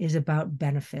money, is about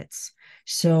benefits.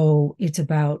 So it's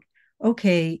about,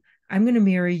 okay, I'm going to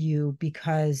marry you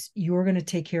because you're going to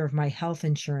take care of my health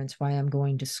insurance while I'm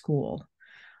going to school.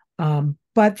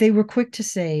 But they were quick to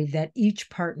say that each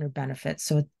partner benefits.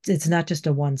 So it's not just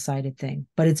a one-sided thing,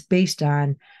 but it's based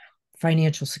on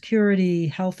financial security,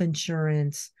 health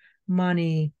insurance,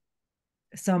 money,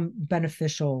 some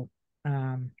beneficial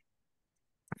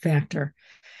factor.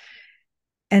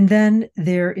 And then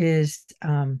there is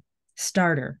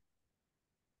starter.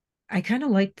 I kind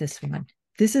of like this one.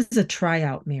 This is a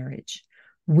tryout marriage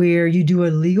where you do a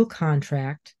legal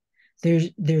contract.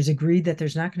 There's agreed that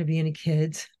there's not going to be any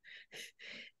kids.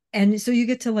 And so you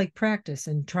get to practice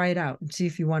and try it out and see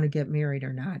if you want to get married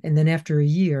or not. And then after a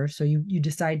year, so you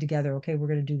decide together, okay, we're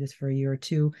going to do this for a year or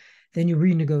two. Then you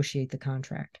renegotiate the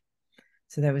contract.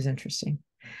 So that was interesting.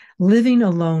 Living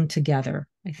alone together.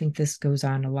 I think this goes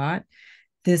on a lot.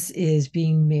 This is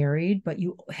being married, but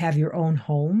you have your own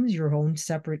homes, your own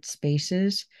separate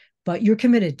spaces, but you're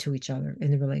committed to each other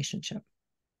in the relationship.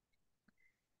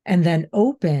 And then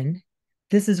open.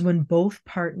 This is when both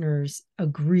partners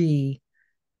agree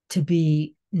to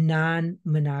be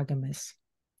non-monogamous.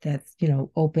 That's,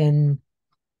 open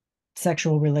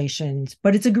sexual relations,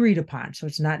 but it's agreed upon. So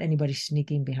it's not anybody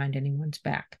sneaking behind anyone's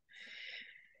back.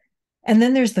 And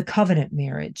then there's the covenant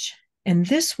marriage. And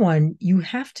this one, you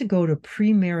have to go to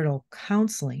premarital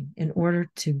counseling in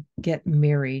order to get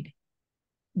married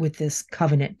with this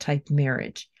covenant type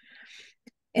marriage.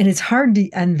 And it's hard to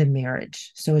end the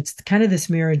marriage. So it's kind of this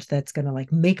marriage that's going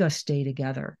to make us stay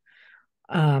together.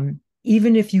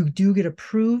 Even if you do get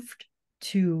approved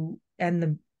to end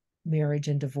the marriage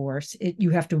and divorce, you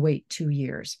have to wait 2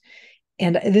 years.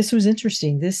 And this was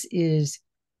interesting. This is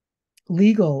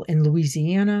legal in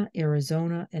Louisiana,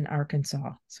 Arizona, and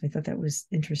Arkansas. So I thought that was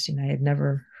interesting. I had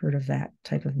never heard of that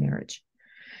type of marriage.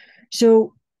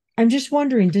 So I'm just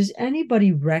wondering, does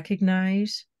anybody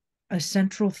recognize a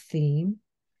central theme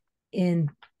in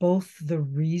both the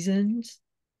reasons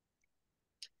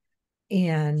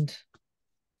and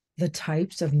the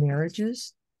types of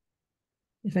marriages?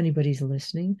 If anybody's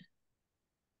listening.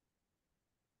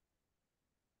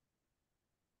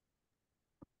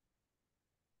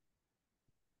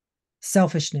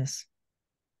 Selfishness.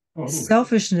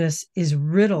 Selfishness is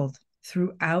riddled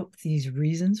throughout these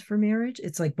reasons for marriage.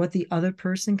 It's like what the other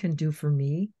person can do for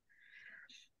me.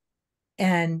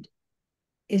 And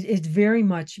it's very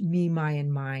much me, my,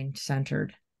 and mine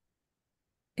centered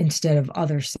instead of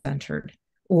other centered.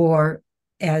 Or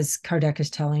as Kardec is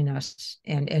telling us,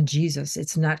 and Jesus,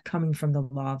 it's not coming from the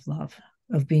law of love,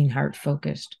 of being heart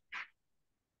focused.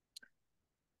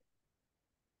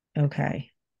 Okay.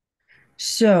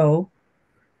 So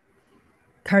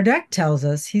Kardec tells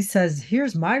us, he says,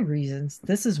 here's my reasons.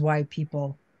 This is why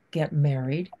people get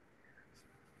married: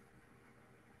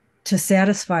 to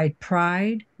satisfy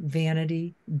pride,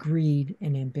 vanity, greed,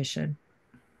 and ambition.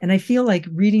 And I feel like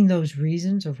reading those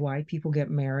reasons of why people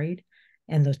get married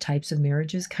and those types of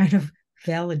marriages kind of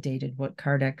validated what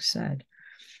Kardec said.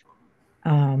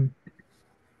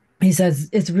 He says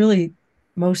it's really,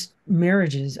 most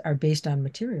marriages are based on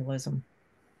materialism.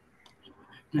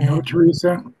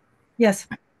 Teresa? Yes.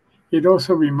 It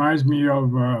also reminds me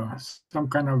of some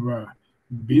kind of a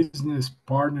business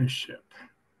partnership,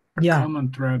 a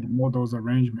common thread in all those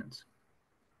arrangements.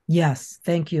 Yes,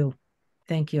 thank you.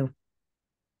 Thank you.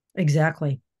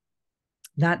 Exactly.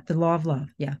 Not the law of love.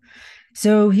 Yeah.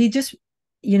 So he just,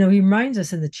 he reminds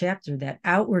us in the chapter that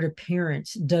outward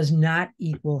appearance does not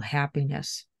equal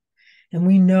happiness. And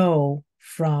we know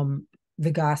from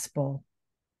the gospel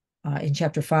in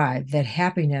chapter 5 that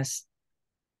happiness,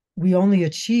 we only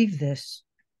achieve this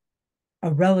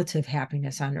a relative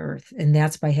happiness on earth, and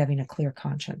that's by having a clear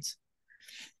conscience.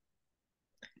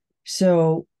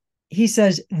 So he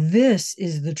says this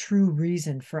is the true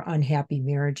reason for unhappy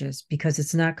marriages, because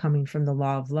it's not coming from the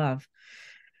law of love,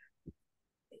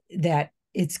 that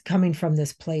it's coming from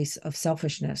this place of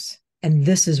selfishness. And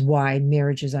this is why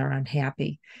marriages are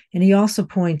unhappy. And he also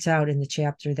points out in the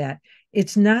chapter that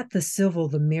it's not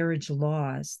the marriage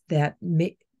laws that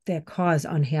cause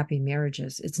unhappy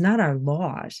marriages. It's not our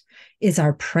laws, it's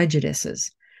our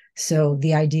prejudices. So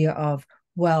the idea of,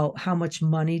 well, how much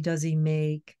money does he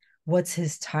make? What's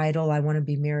his title? I want to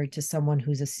be married to someone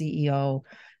who's a CEO.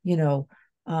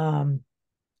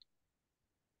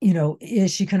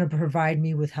 Is she going to provide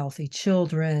me with healthy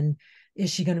children? Is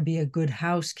she going to be a good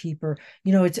housekeeper?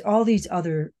 It's all these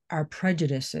our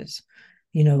prejudices.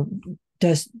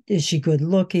 Is she good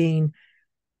looking?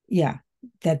 Yeah,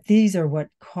 that these are what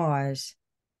cause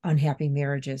unhappy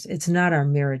marriages. It's not our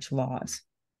marriage laws.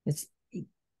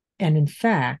 And in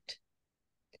fact,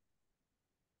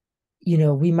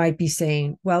 we might be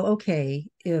saying, well, okay,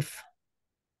 if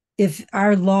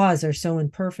our laws are so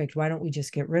imperfect, why don't we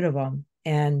just get rid of them?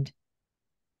 And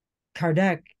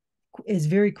Kardec is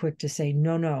very quick to say,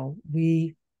 no,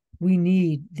 we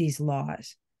need these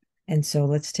laws. And so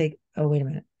let's take, oh, wait a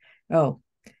minute. Oh,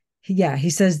 yeah,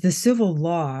 he says the civil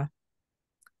law,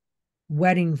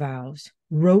 wedding vows,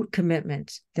 rote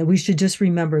commitments, that we should just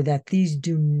remember that these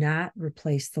do not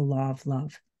replace the law of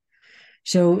love.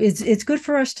 So it's good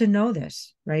for us to know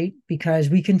this, right? Because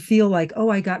we can feel like, oh,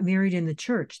 I got married in the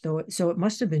church, so it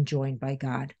must have been joined by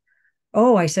God.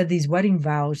 Oh, I said these wedding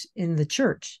vows in the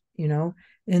church,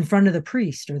 in front of the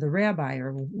priest or the rabbi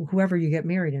or whoever you get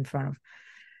married in front of.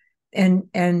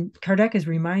 And Kardec is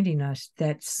reminding us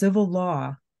that civil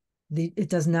law, it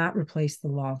does not replace the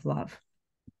law of love.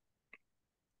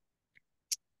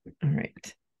 All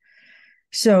right.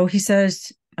 So he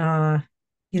says,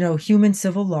 human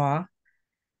civil law,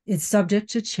 it's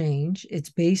subject to change. It's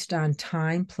based on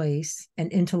time, place,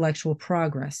 and intellectual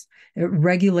progress. It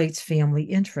regulates family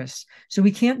interests. So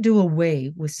we can't do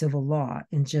away with civil law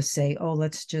and just say, oh,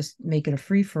 let's just make it a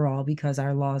free-for-all because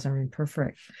our laws are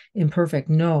imperfect.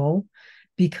 No,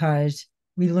 because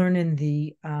we learn in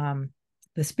the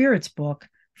Spirit's book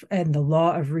and the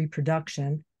law of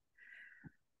reproduction.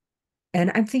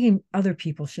 And I'm thinking other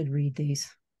people should read these.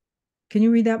 Can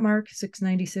you read that, Mark?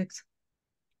 696.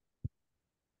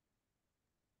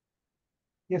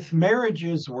 If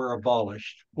marriages were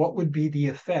abolished, what would be the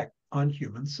effect on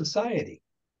human society?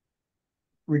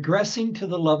 Regressing to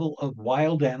the level of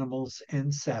wild animals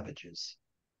and savages.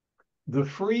 The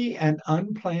free and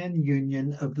unplanned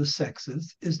union of the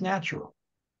sexes is natural.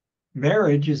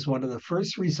 Marriage is one of the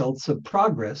first results of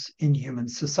progress in human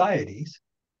societies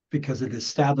because it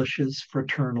establishes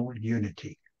fraternal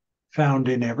unity, found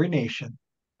in every nation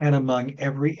and among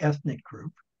every ethnic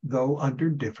group, though under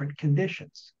different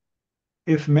conditions.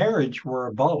 If marriage were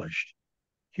abolished,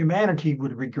 humanity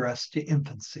would regress to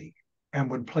infancy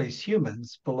and would place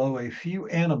humans below a few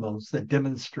animals that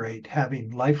demonstrate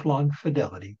having lifelong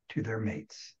fidelity to their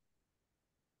mates.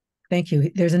 Thank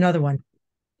you. There's another one.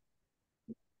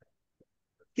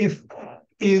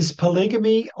 Is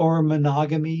polygamy or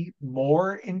monogamy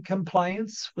more in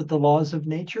compliance with the laws of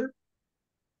nature?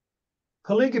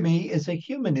 Polygamy is a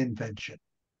human invention,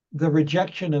 the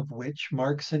rejection of which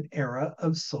marks an era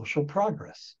of social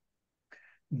progress.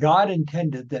 God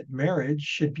intended that marriage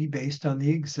should be based on the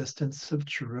existence of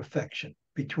true affection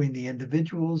between the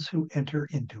individuals who enter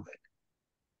into it.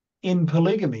 In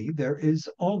polygamy, there is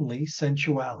only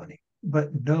sensuality, but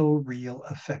no real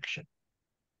affection.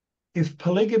 If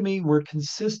polygamy were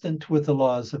consistent with the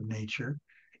laws of nature,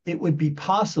 it would be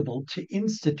possible to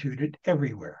institute it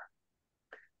everywhere.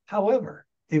 However,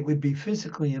 it would be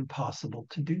physically impossible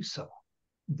to do so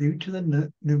due to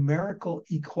the numerical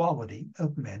equality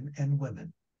of men and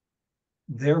women.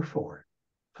 Therefore,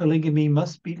 polygamy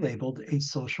must be labeled a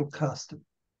social custom,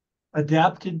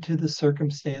 adapted to the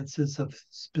circumstances of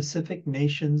specific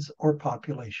nations or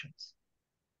populations.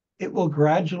 It will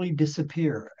gradually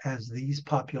disappear as these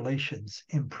populations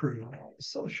improve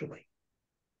socially.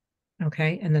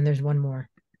 Okay, and then there's one more.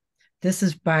 This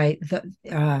is by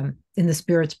in the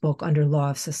Spirit's book under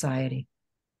Law of Society.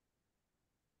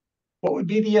 What would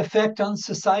be the effect on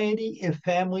society if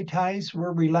family ties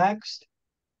were relaxed?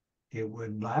 It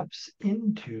would lapse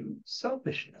into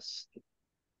selfishness.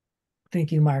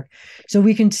 Thank you, Mark. So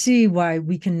we can see why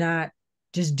we cannot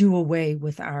just do away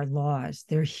with our laws.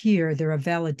 They're here. They're a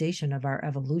validation of our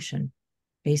evolution,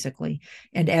 basically.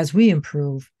 And as we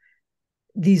improve,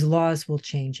 these laws will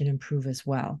change and improve as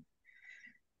well.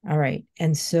 All right.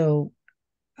 And so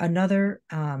another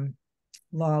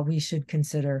law we should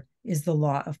consider is the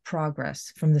law of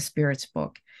progress from the Spirit's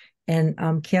book.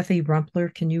 And Kathy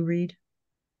Rumpler, can you read?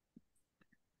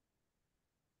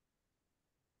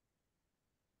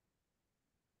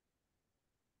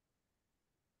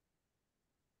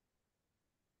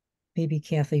 Maybe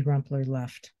Kathy Rumpler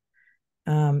left.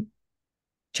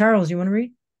 Charles, you want to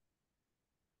read?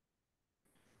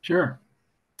 Sure.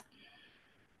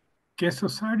 Can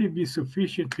society be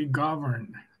sufficiently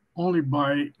governed only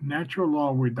by natural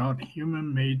law without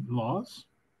human-made laws?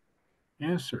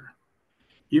 Answer.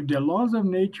 If the laws of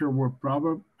nature were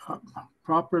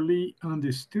properly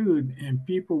understood and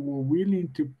people were willing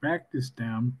to practice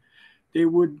them, they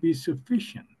would be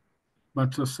sufficient.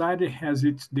 But society has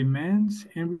its demands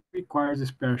and requires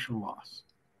special laws.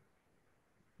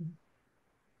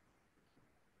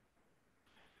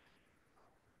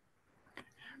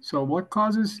 So, what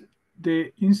causes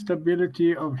the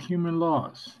instability of human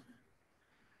laws?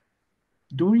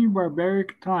 During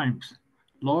barbaric times,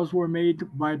 laws were made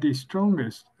by the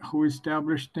strongest who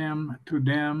established them to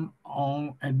their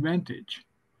own advantage.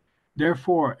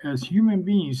 Therefore, as human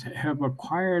beings have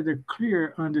acquired a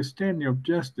clear understanding of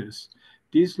justice,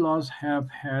 these laws have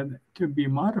had to be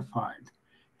modified.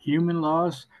 Human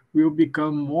laws will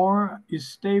become more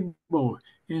stable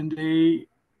and they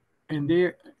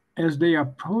as they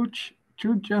approach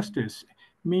true justice,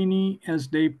 meaning as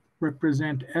they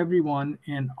represent everyone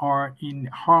and are in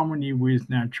harmony with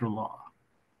natural law.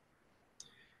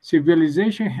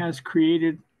 Civilization has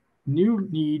created new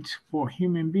needs for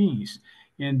human beings,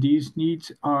 and these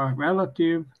needs are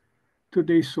relative to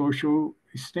their social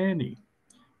standing.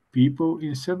 People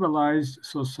in civilized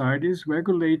societies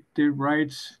regulate the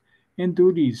rights and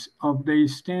duties of their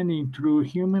standing through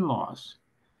human laws.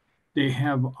 They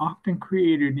have often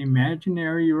created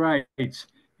imaginary rights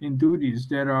and duties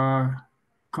that are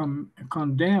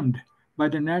condemned by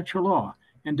the natural law,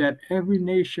 and that every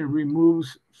nation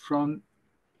removes from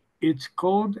its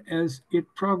code as it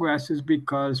progresses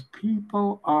because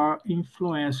people are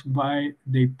influenced by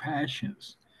their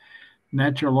passions.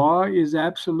 Natural law is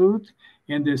absolute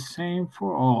and the same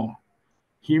for all.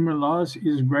 Human laws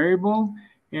is variable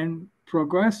and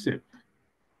progressive.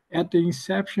 At the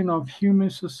inception of human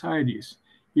societies,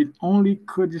 it only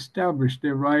could establish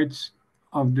the rights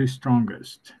of the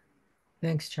strongest.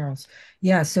 Thanks, Charles.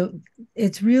 Yeah, so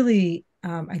it's really,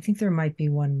 I think there might be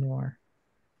one more.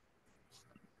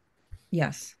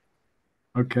 Yes.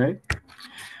 Okay.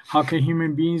 How can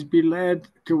human beings be led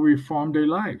to reform their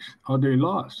lives or their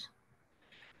laws?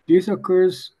 This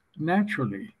occurs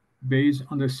naturally, based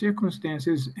on the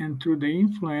circumstances and through the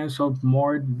influence of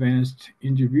more advanced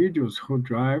individuals who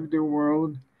drive the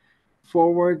world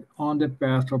forward on the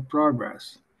path of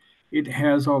progress. It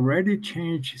has already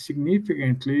changed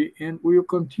significantly and will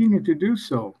continue to do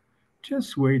so.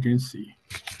 Just wait and see.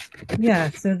 Yeah,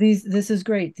 so this is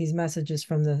great, these messages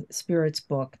from the Spirit's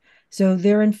book. So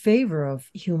they're in favor of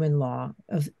human law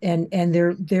of and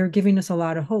they're giving us a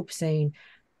lot of hope, saying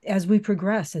as we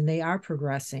progress, and they are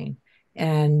progressing,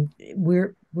 and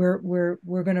we're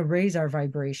going to raise our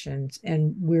vibrations,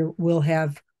 and we'll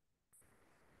have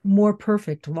more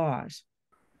perfect laws.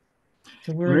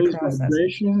 So we're in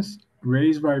process.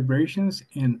 Raise vibrations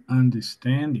and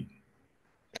understanding.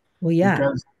 Well,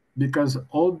 yeah. Because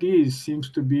all these seems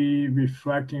to be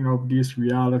reflecting of this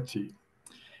reality.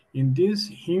 In these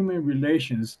human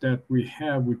relations that we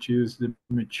have, which is the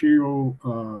material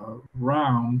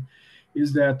realm,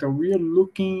 is that we are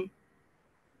looking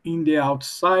in the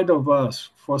outside of us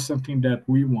for something that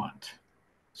we want.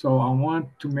 So I want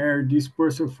to marry this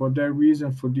person for that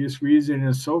reason, for this reason,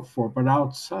 and so forth, but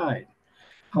outside.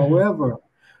 However,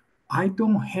 I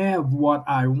don't have what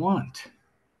I want.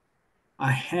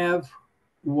 I have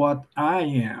what I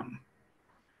am.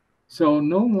 So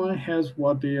no one has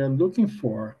what they are looking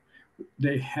for.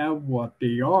 They have what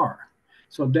they are.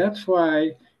 So that's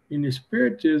why in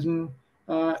Spiritism,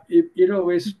 it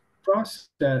always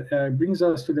brings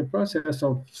us to the process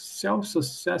of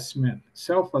self-assessment,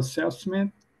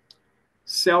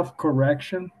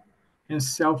 self-correction, and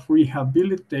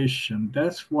self-rehabilitation.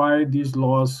 That's why these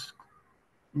laws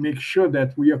make sure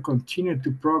that we are continuing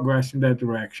to progress in that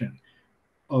direction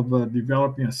of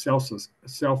developing a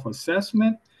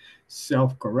self-assessment,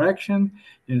 self-correction,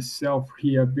 and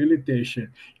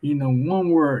self-rehabilitation. In a one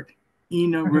word,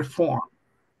 inner reform.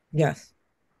 Yes.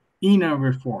 Inner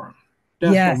reform.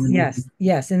 That's yes, what we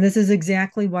yes. And this is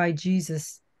exactly why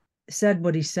Jesus said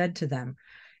what he said to them,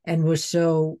 and was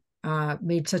so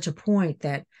made such a point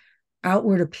that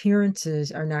outward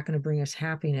appearances are not going to bring us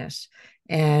happiness.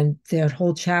 And that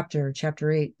whole chapter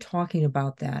 8, talking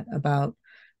about that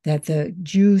the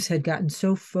Jews had gotten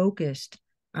so focused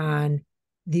on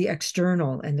the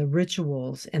external and the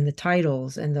rituals and the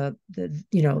titles and the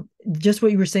just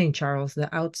what you were saying, Charles,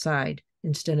 the outside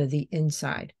instead of the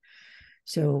inside.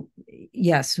 So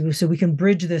yes, so we can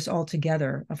bridge this all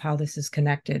together of how this is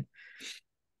connected,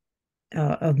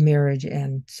 of marriage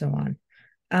and so on.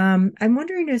 I'm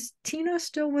wondering, is Tina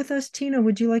still with us? Tina,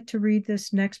 would you like to read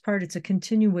this next part? It's a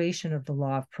continuation of the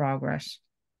law of progress.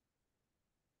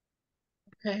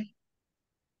 Okay.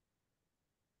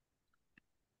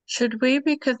 Should we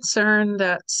be concerned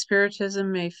that Spiritism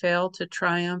may fail to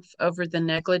triumph over the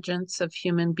negligence of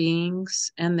human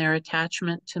beings and their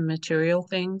attachment to material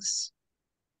things?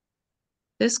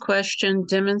 This question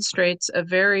demonstrates a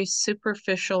very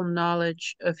superficial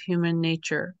knowledge of human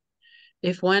nature.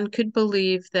 If one could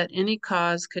believe that any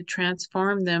cause could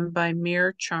transform them by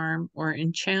mere charm or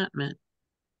enchantment.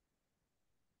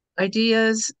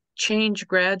 Ideas change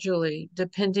gradually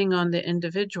depending on the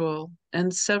individual,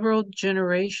 and several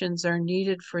generations are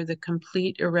needed for the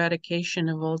complete eradication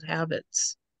of old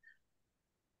habits.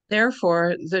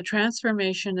 Therefore, the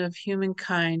transformation of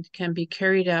humankind can be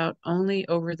carried out only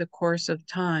over the course of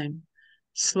time,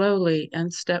 slowly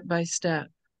and step by step.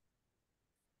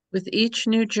 With each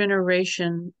new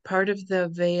generation, part of the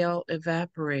veil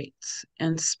evaporates,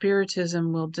 and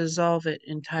Spiritism will dissolve it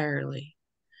entirely.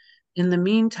 In the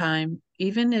meantime,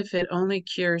 even if it only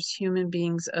cures human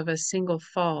beings of a single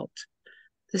fault,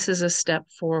 this is a step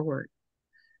forward.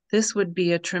 This would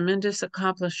be a tremendous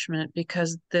accomplishment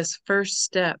because this first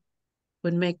step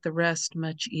would make the rest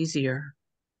much easier.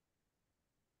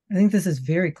 I think this is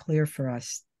very clear for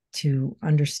us to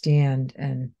understand,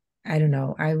 and I don't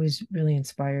know, I was really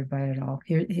inspired by it all.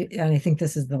 Here, and I think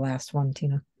this is the last one,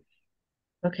 Tina.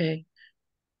 Okay.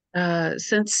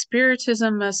 Since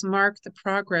Spiritism must mark the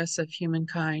progress of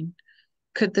humankind,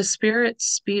 could the Spirit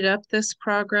speed up this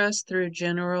progress through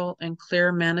general and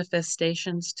clear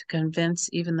manifestations to convince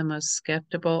even the most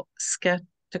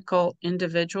skeptical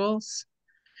individuals?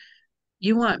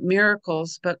 You want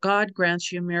miracles, but God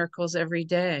grants you miracles every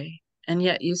day, and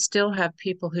yet you still have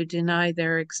people who deny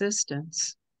their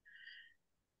existence.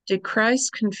 Did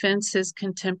Christ convince his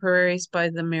contemporaries by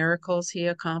the miracles he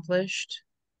accomplished?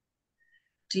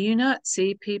 Do you not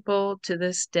see people to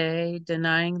this day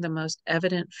denying the most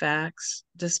evident facts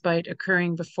despite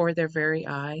occurring before their very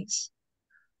eyes?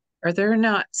 Are there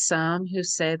not some who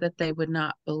say that they would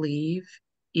not believe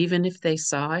even if they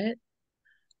saw it?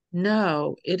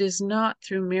 No, it is not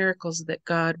through miracles that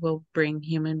God will bring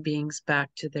human beings back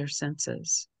to their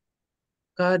senses.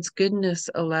 God's goodness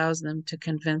allows them to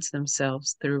convince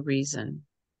themselves through reason.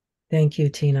 Thank you,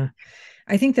 Tina.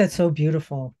 I think that's so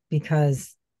beautiful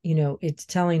because, it's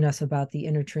telling us about the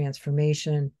inner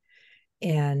transformation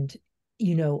and,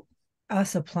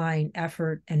 us applying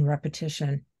effort and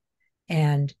repetition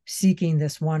and seeking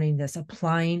this, wanting this,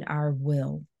 applying our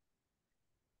will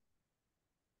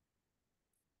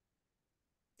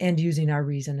and using our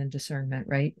reason and discernment,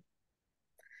 right?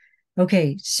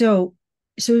 Okay, so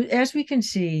as we can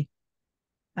see,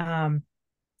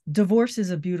 divorce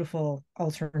is a beautiful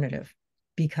alternative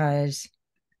because,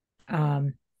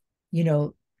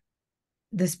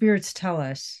 the spirits tell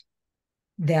us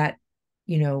that,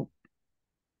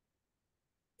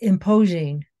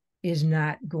 imposing is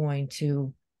not going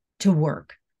to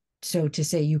work. So to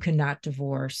say you cannot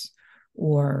divorce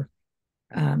or,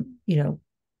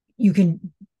 you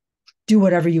can do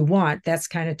whatever you want, that's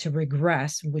kind of to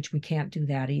regress, which we can't do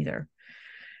that either.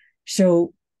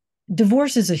 So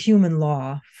divorce is a human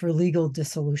law for legal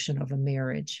dissolution of a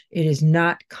marriage. It is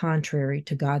not contrary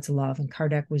to God's love, and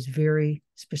Kardec was very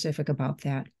specific about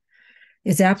that.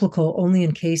 It's applicable only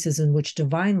in cases in which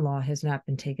divine law has not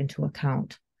been taken into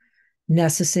account.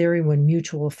 Necessary when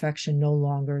mutual affection no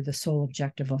longer the sole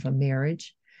objective of a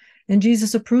marriage. And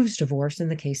Jesus approves divorce in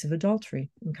the case of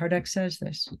adultery. And Kardec says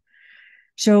this.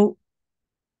 So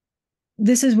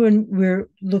this is when we're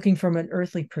looking from an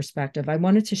earthly perspective. I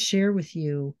wanted to share with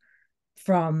you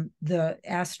from the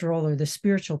astral or the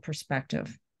spiritual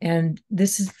perspective. And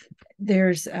there's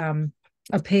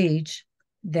a page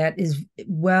that is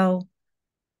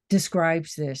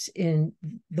describes this in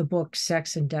the book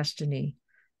Sex and Destiny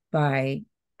by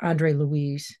Andre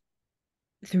Louise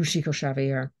through Chico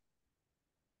Xavier.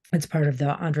 It's part of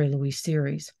the Andre Louise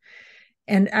series.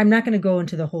 And I'm not going to go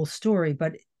into the whole story,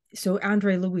 but so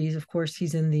Andre Louise, of course,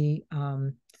 he's in the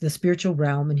spiritual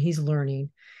realm and he's learning,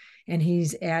 and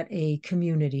he's at a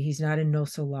community. He's not in No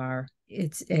Solar.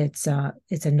 It's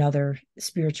another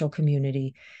spiritual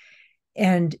community.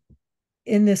 And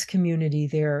in this community,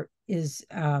 there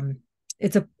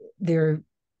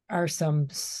are some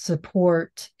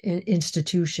support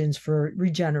institutions for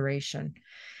regeneration.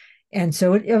 And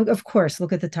so, of course,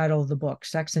 look at the title of the book,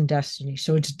 Sex and Destiny.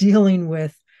 So it's dealing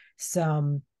with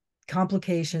some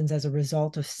complications as a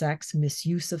result of sex,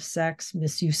 misuse of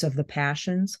the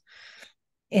passions.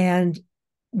 And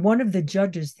one of the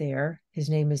judges there, his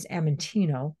name is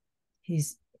Amentino.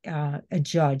 He's a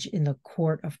judge in the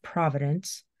Court of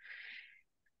Providence.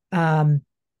 Andre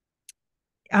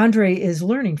is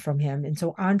learning from him. And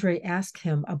so Andre asked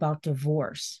him about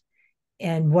divorce.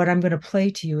 And what I'm going to play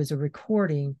to you is a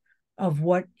recording of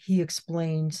what he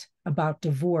explains about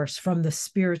divorce from the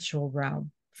spiritual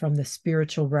realm,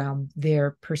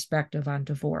 their perspective on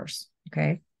divorce.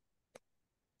 Okay.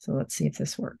 So let's see if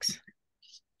this works.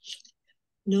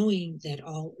 Knowing that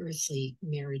all earthly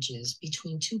marriages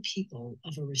between two people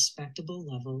of a respectable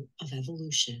level of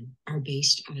evolution are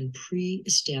based on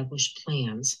pre-established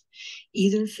plans,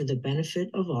 either for the benefit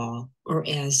of all or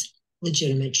as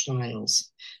legitimate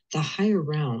trials, the higher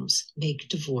realms make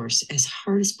divorce as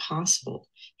hard as possible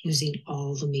using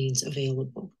all the means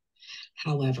available.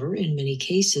 However, in many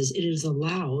cases, it is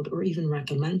allowed or even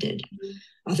recommended.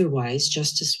 Otherwise,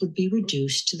 justice would be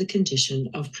reduced to the condition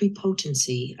of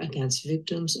prepotency against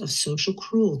victims of social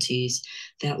cruelties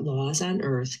that laws on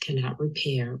earth cannot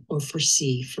repair or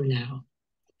foresee for now.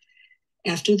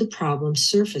 After the problem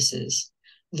surfaces,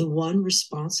 the one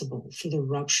responsible for the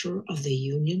rupture of the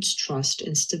union's trust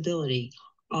and stability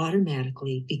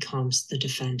automatically becomes the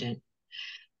defendant.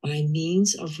 By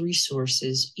means of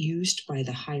resources used by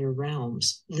the higher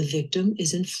realms, the victim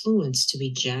is influenced to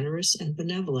be generous and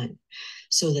benevolent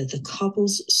so that the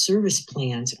couple's service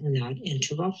plans are not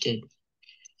interrupted.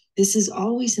 This is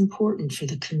always important for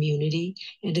the community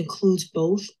and includes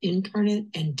both incarnate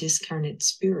and discarnate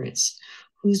spirits,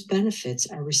 whose benefits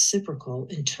are reciprocal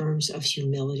in terms of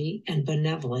humility and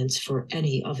benevolence for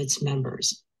any of its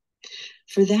members.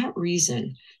 For that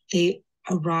reason, they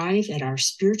arrive at our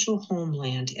spiritual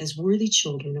homeland as worthy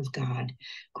children of God,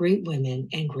 great women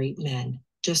and great men,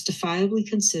 justifiably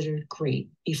considered great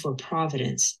before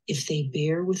Providence if they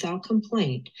bear without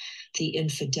complaint the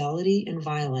infidelity and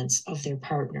violence of their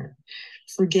partner,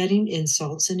 forgetting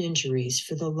insults and injuries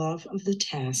for the love of the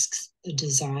tasks the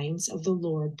designs of the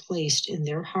Lord placed in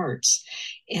their hearts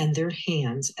and their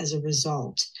hands as a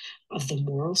result of the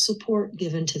moral support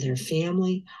given to their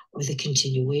family or the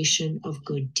continuation of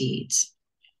good deeds.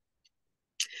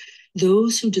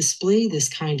 Those who display this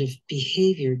kind of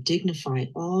behavior dignify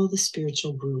all the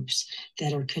spiritual groups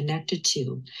that are connected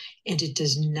to, and it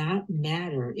does not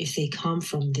matter if they come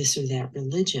from this or that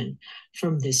religion,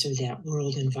 from this or that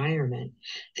world environment.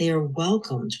 They are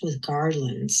welcomed with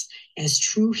garlands as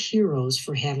true heroes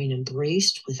for having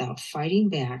embraced without fighting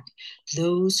back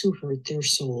those who hurt their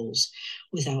souls,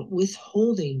 without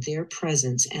withholding their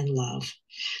presence and love.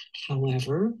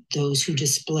 However, those who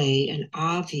display an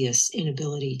obvious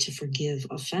inability to forgive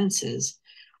offenses,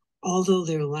 although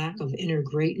their lack of inner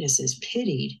greatness is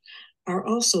pitied, are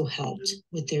also helped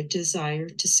with their desire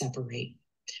to separate.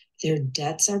 Their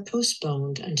debts are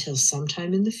postponed until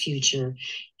sometime in the future,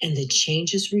 and the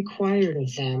changes required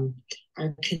of them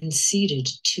are conceded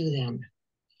to them.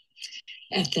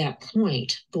 At that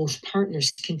point, both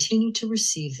partners continue to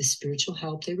receive the spiritual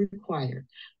help they require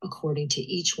according to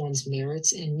each one's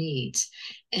merits and needs,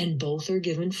 and both are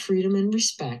given freedom and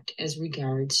respect as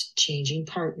regards changing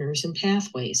partners and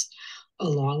pathways,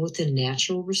 along with the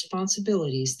natural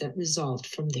responsibilities that result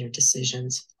from their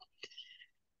decisions.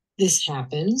 This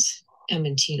happens,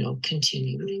 Amentino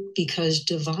continued, because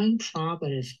divine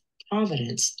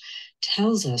providence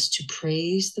tells us to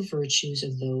praise the virtues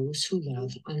of those who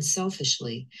love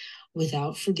unselfishly,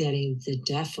 without forgetting the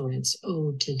deference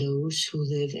owed to those who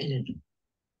live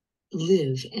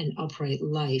an upright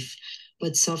life,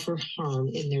 but suffer harm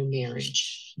in their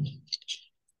marriage.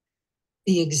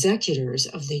 The executors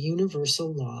of the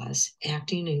universal laws,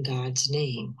 acting in God's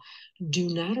name, do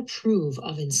not approve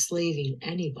of enslaving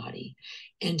anybody,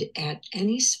 and at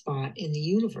any spot in the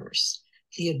universe.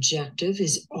 The objective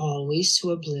is always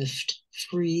to uplift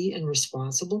free and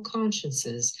responsible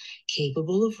consciences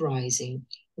capable of rising,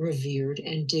 revered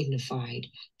and dignified,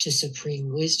 to supreme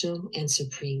wisdom and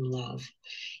supreme love,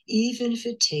 even if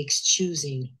it takes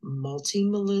choosing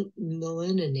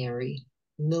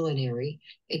millenary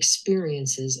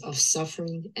experiences of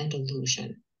suffering and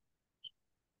illusion.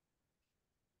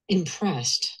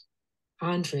 Impressed,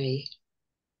 Andre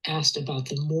asked about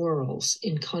the morals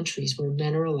in countries where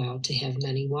men are allowed to have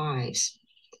many wives.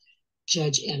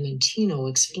 Judge Amentino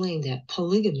explained that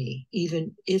polygamy,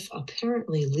 even if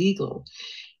apparently legal,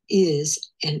 is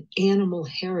an animal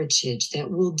heritage that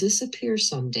will disappear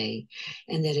someday,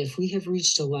 and that if we have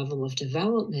reached a level of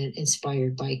development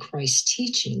inspired by Christ's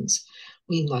teachings,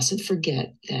 we mustn't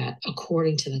forget that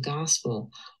according to the gospel,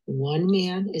 one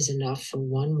man is enough for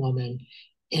one woman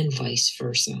and vice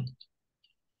versa.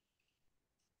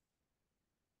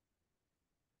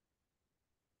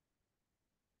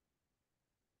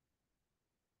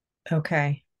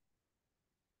 Okay.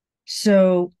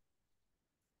 So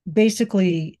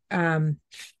basically,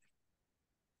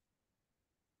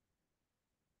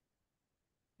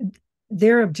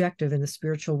 their objective in the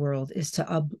spiritual world is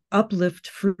to uplift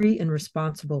free and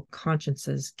responsible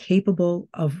consciences capable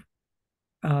of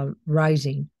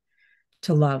rising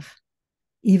to love,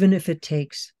 even if it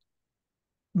takes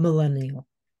millennial.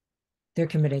 They're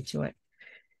committed to it.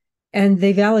 And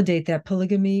they validate that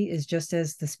polygamy is just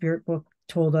as the spirit book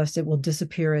told us, it will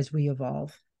disappear as we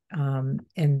evolve,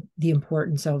 and the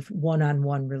importance of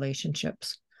one-on-one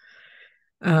relationships.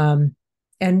 And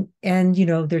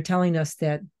they're telling us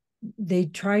that they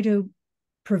try to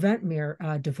prevent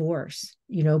divorce,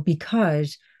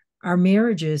 because our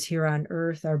marriages here on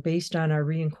earth are based on our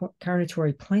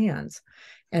reincarnatory plans.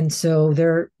 And so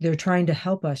they're trying to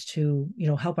help us to,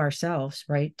 help ourselves,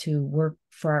 right, to work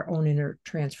for our own inner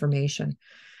transformation.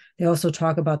 They also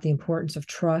talk about the importance of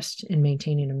trust in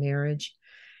maintaining a marriage,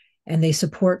 and they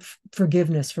support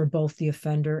forgiveness for both the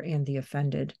offender and the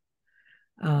offended.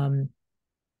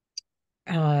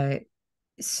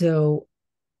 So,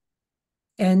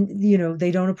 and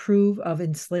they don't approve of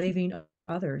enslaving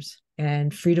others,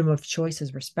 and freedom of choice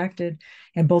is respected,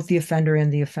 and both the offender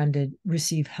and the offended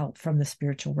receive help from the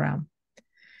spiritual realm.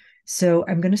 So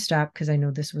I'm going to stop because I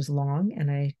know this was long and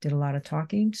I did a lot of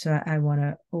talking. So I want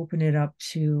to open it up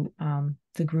to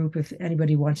the group if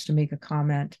anybody wants to make a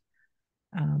comment.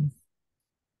 I'd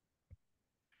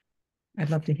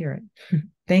love to hear it.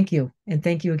 Thank you. And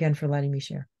thank you again for letting me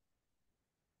share.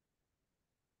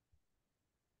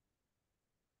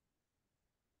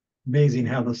 Amazing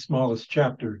how the smallest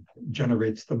chapter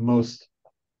generates the most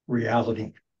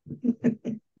reality.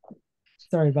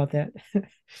 Sorry about that.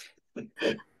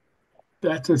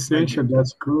 That's essential.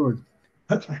 That's good.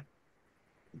 At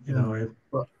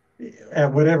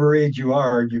whatever age you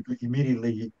are, you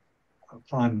immediately,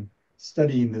 upon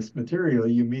studying this material,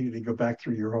 you immediately go back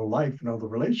through your whole life and all the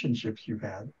relationships you've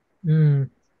had. And,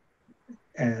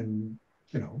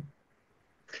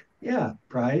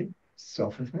 pride,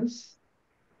 selfishness,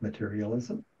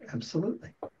 materialism, absolutely.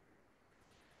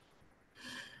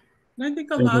 And I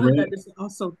think a lot of that is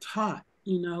also taught,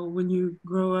 when you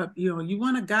grow up, you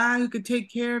want a guy who could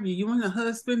take care of you. You want a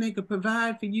husband that could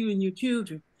provide for you and your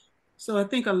children. So I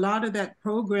think a lot of that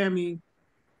programming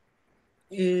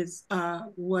is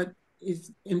what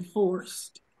is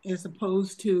enforced, as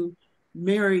opposed to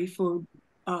marry for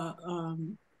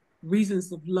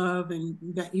reasons of love, and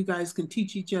that you guys can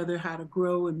teach each other how to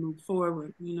grow and move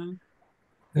forward,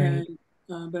 Right.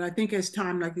 And but I think as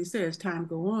time, like you said, as time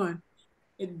go on,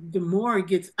 the more it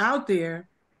gets out there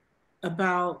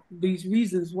about these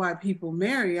reasons why people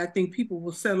marry, I think people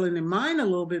will settle in their mind a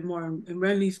little bit more and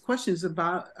run these questions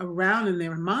around in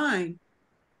their mind,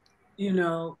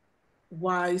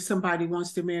 why somebody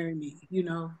wants to marry me.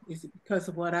 Is it because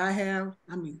of what I have?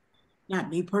 I mean, not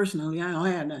me personally, I don't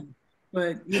have nothing,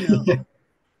 but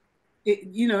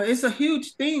it's a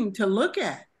huge thing to look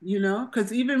at,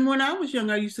 because even when I was young,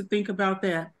 I used to think about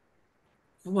that.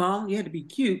 Well, you had to be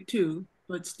cute too,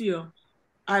 but still,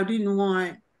 I didn't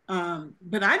want,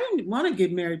 but I didn't want to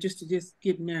get married just to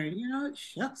get married.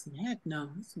 Shucks, heck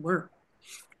no, it's work.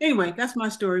 Anyway, that's my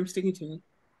story. I'm sticking to it.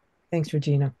 Thanks,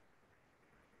 Regina.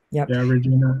 Yep. Yeah,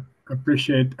 Regina,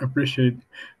 appreciate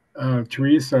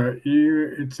Teresa.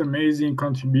 It's amazing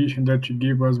contribution that you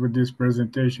give us with this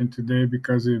presentation today,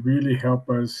 because it really helped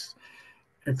us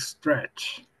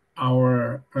stretch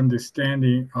our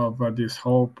understanding of this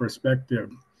whole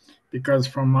perspective. Because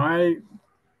from my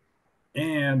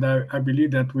end, I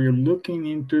believe that we're looking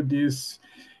into this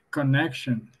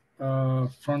connection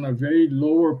from a very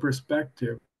lower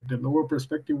perspective, the lower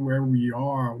perspective where we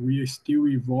are still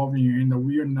evolving, and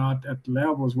we are not at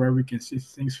levels where we can see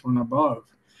things from above.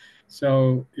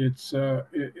 So it's a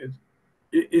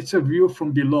view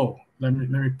from below. Let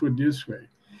me put it this way,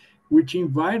 which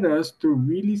invite us to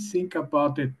really think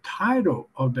about the title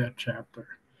of that chapter,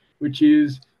 which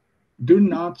is "Do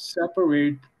not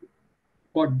separate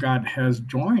what God has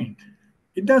joined."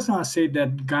 It does not say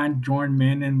that God joined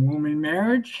man and woman in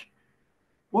marriage.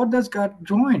 What does God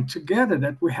join together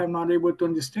that we have not able to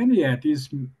understand yet is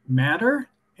matter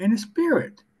and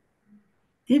spirit.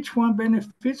 Each one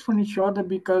benefits from each other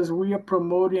because we are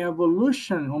promoting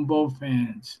evolution on both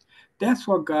ends. That's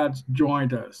what God's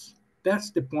joined us.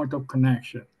 That's the point of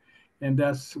connection. And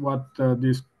that's what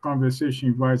this conversation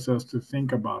invites us to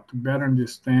think about, to better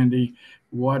understanding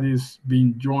what is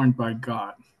being joined by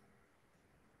God.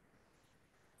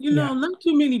 You know, not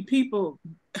too many people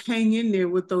hang in there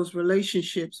with those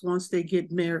relationships once they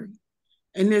get married.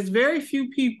 And there's very few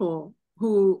people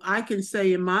who I can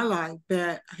say in my life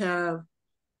that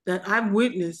I've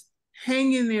witnessed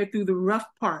hang in there through the rough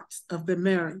parts of the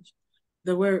marriage.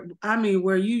 Where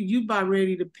you about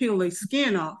ready to peel their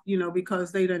skin off,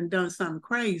 because they done something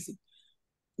crazy.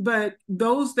 But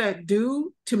those that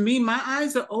do, to me, my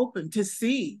eyes are open to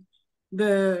see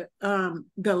the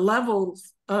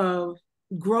levels of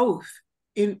growth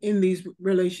in these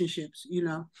relationships.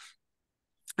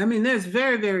 I mean, there's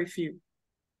very, very few.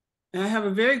 And I have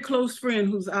a very close friend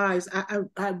whose eyes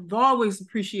I've always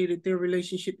appreciated their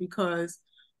relationship because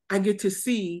I get to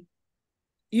see,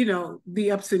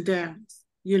 the ups and downs,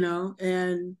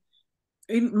 and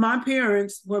my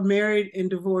parents were married and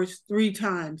divorced 3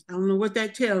 times. I don't know what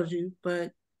that tells you,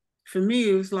 but for me,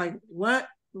 it was like, what,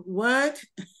 what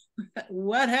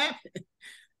happened?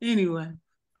 Anyway,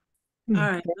 all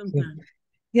right, I'm done.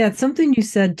 Yeah, something you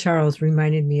said, Charles,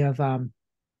 reminded me of,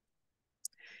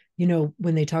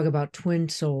 when they talk about twin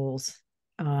souls,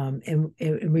 and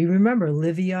we remember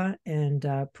Livia and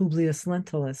Publius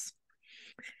Lentulus,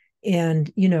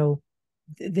 and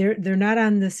they're not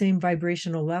on the same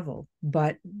vibrational level,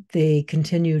 but they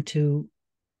continue to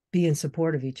be in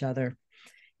support of each other.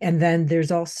 And then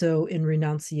there's also in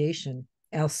renunciation,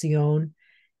 Alcyone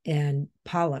and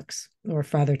Pollux, or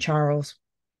Father Charles.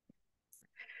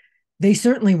 They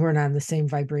certainly weren't on the same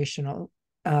vibrational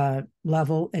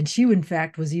level. And she, in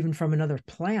fact, was even from another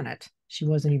planet. She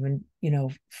wasn't even,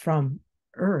 from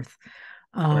Earth.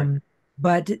 Right.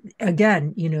 But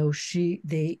again, she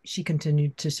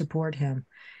continued to support him.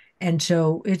 And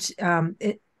so it's,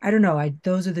 I don't know.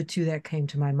 Those are the 2 that came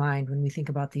to my mind when we think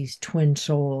about these twin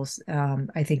souls.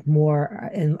 I think more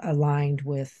aligned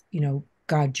with,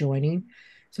 God joining,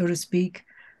 so to speak.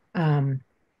 But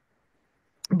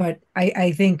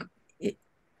I think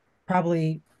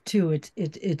probably too,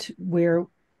 it's where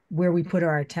we put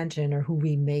our attention or who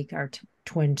we make our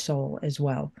twin soul as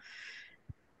well,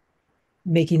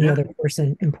 making the other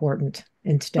person important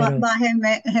instead of. But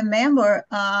remember,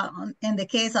 in the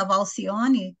case of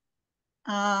Alcyone,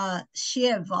 she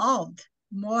evolved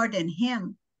more than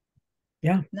him.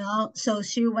 Yeah. No, so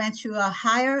she went to a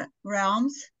higher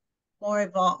realms,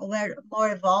 where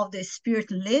more evolved the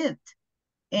spirit lived,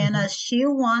 and she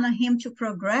wanted him to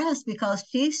progress because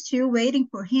she's still waiting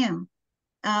for him.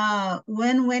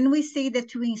 When we see the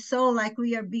twin soul, like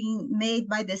we are being made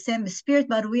by the same spirit,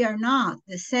 but we are not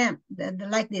the same.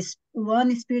 Like this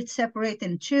one spirit separate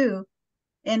in 2.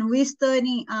 And we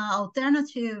study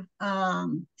alternative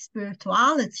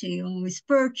spirituality or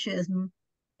spiritism,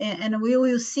 and we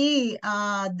will see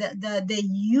the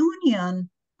union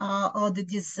or the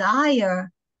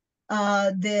desire,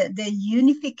 the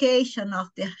unification of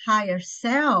the higher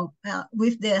self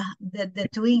with the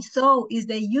twin soul is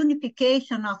the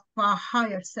unification of our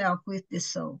higher self with the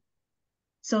soul.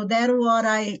 So that's what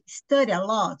I study a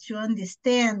lot, to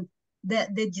understand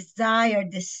the desire,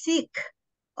 the seek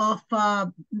of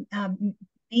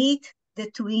meet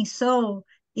the twin soul.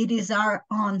 It is our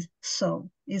own soul,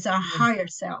 is our higher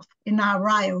self in our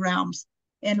higher realms.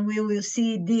 And we will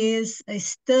see this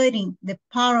studying the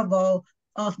parable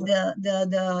of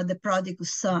the prodigal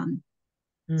son.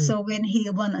 So when he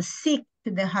wanna seek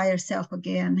to the higher self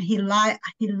again, he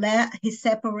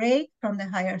separate from the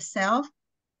higher self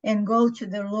and go to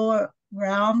the lower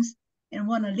realms and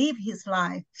want to live his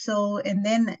life. So, and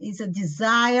then it's a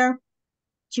desire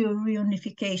to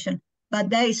reunification. But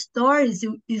that story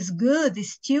is good,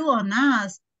 it's still on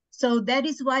us. So that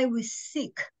is why we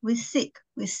seek the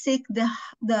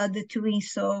twin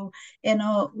soul, and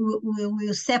we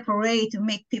will separate to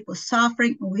make people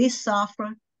suffering. We suffer,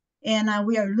 and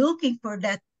we are looking for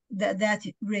that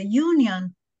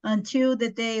reunion until the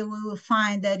day we will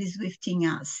find that is within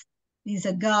us. Is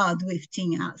a God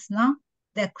within us, no?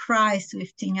 That Christ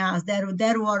within us, that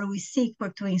what we seek for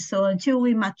twin soul. Until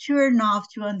we mature enough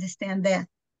to understand that,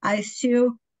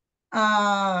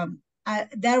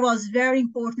 that was very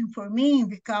important for me,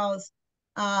 because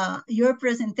your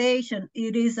presentation,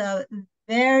 it is a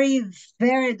very,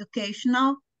 very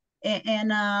educational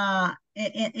and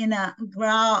in a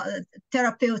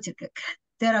therapeutically,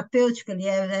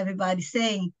 as everybody's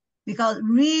saying, because it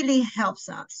really helps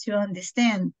us to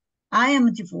understand. I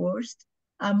am divorced.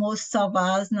 Most of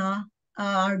us now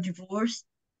are divorced.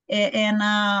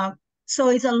 And so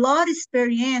it's a lot of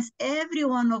experience.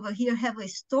 Everyone over here have a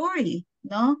story,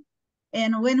 no?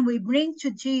 And when we bring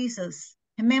to Jesus,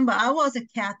 remember, I was a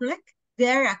Catholic.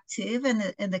 very active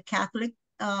in the Catholic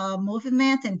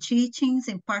movement and teachings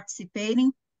and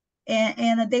participating.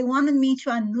 And they wanted me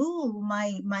to annul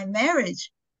my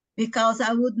marriage because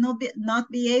I would not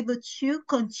be able to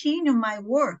continue my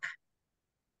work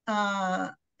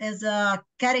as a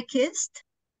catechist,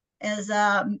 as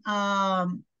a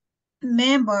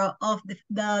member of the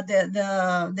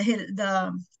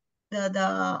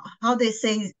how they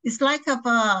say, it's like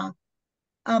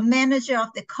a manager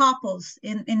of the couples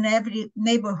in every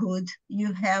neighborhood.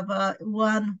 You have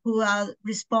one who are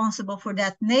responsible for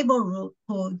that neighborhood.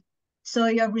 So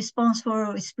you're responsible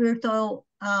for spiritual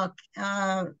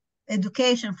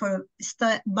education, for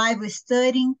Bible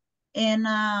studying and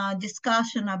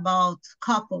discussion about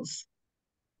couples.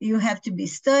 You have to be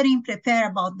studying, prepare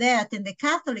about that. In the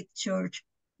Catholic Church,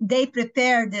 they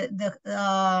prepare the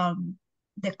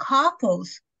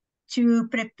couples to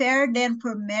prepare them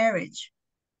for marriage.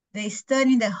 They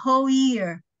study the whole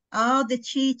year, all the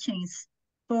teachings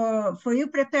for you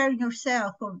preparing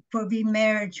yourself for being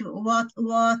married, what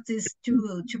is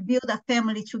to build a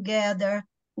family together,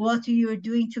 what you're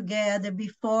doing together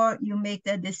before you make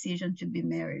that decision to be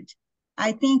married.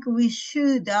 I think we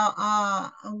should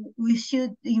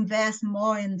invest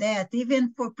more in that,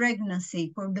 even for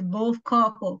pregnancy, for the both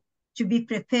couple to be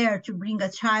prepared to bring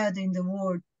a child in the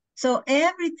world. So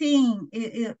everything,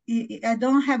 I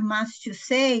don't have much to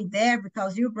say there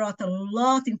because you brought a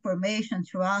lot of information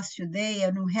to us today,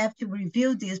 and we have to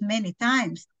review this many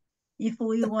times if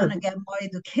we want to get more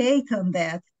educated on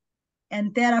that.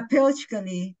 And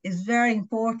therapeutically is very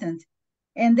important.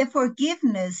 And the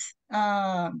forgiveness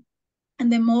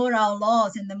and the moral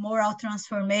laws and the moral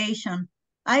transformation,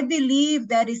 I believe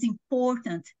that is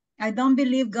important. I don't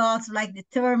believe God's like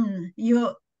determined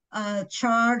you.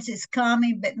 Charles is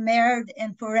coming, but married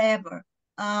and forever.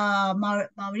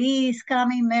 Marie is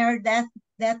coming, married,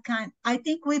 that kind. I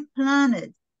think we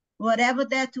planned whatever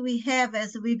that we have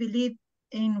as we believe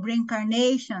in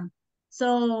reincarnation.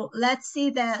 So let's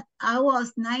see that I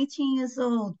was 19 years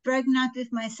old, pregnant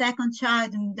with my second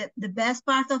child, and the best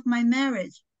part of my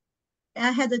marriage.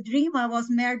 I had a dream I was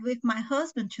married with my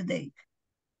husband today.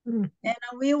 And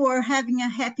we were having a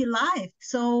happy life.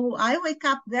 So I wake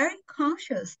up very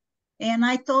conscious. And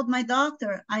I told my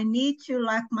doctor, I need to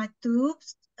lock my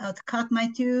tubes, cut my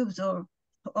tubes or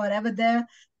whatever there.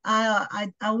 I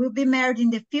will be married in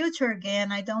the future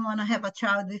again. I don't want to have a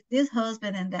child with this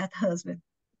husband and that husband.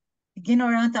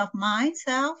 Ignorant of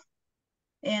myself.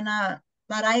 And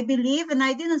but I believe, and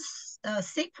I didn't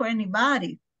seek for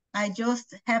anybody. I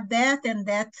just have that, and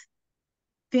that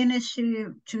finished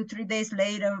 2-3 days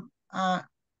later.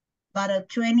 About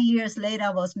 20 years later, I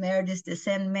was married. It's the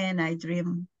same man I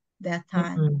dreamed that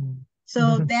time.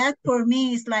 So that for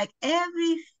me is like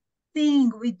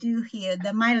everything we do here.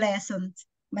 My lessons,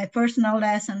 my personal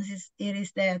lessons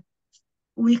is that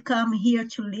we come here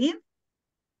to live.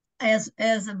 As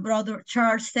Brother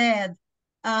Charles said,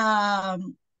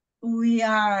 we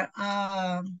are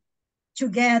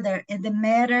together in the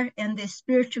matter and the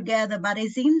spirit together, but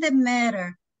it's in the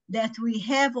matter that we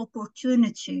have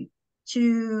opportunity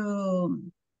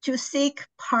to seek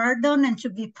pardon and to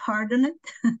be pardoned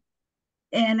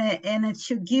and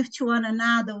to give to one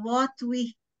another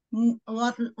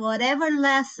whatever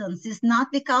lessons. It's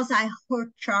not because I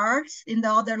hurt Charles in the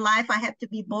other life I have to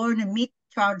be born and meet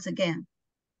Charles again.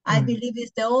 I believe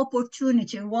it's the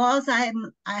opportunity. I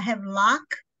have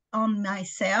luck on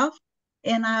myself,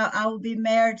 and I will be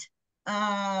married.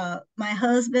 My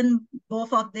husband,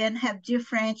 both of them have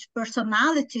different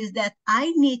personalities that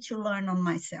I need to learn on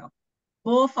myself.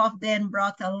 Both of them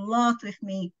brought a lot with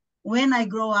me when I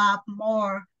grow up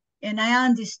more and I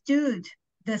understood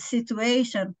the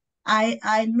situation.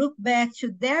 I look back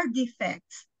to their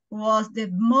defects was the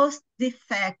most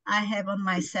defect I have on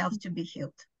myself to be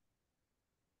healed.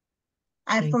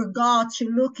 I forgot to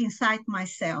look inside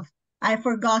myself. I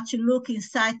forgot to look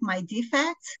inside my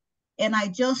defects, and I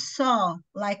just saw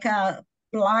like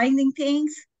blinding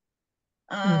things,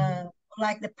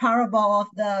 like the parable of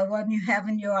the one you have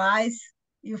in your eyes.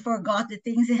 You forgot the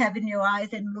things you have in your eyes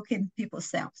and look in people's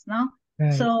selves, no?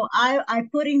 Right. So I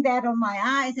putting that on my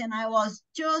eyes, and I was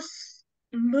just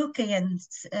looking and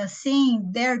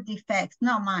seeing their defects,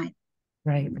 not mine.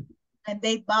 Right. And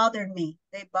they bothered me.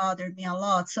 They bothered me a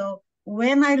lot. So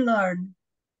when I learned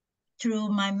through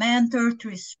my mentor,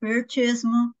 through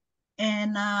Spiritism,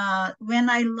 and when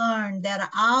I learned that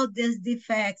all these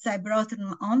defects I brought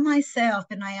them on myself,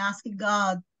 and I asked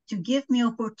God to give me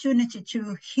opportunity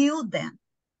to heal them.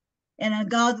 And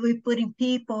God will put in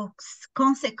people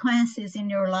consequences in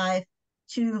your life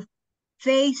to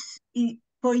face,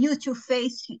 for you to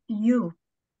face you.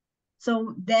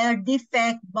 So their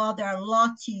defect bother a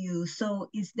lot to you. So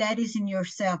that is in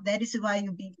yourself. That is why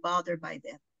you're being bothered by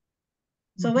them.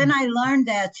 So when I learned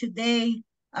that today,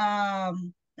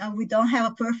 we don't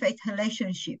have a perfect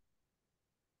relationship.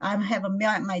 I have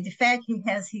my defect, he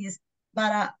has his,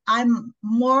 but I'm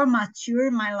more mature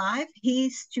in my life.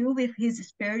 He's too with his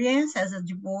experience as a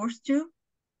divorce too.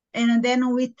 And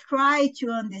then we try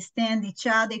to understand each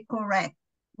other correct.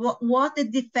 What the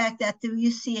defect that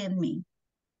you see in me?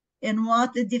 And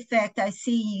what the defect I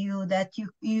see in you that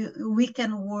we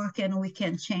can work and we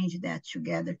can change that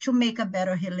together to make a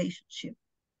better relationship.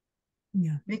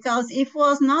 Yeah. Because if it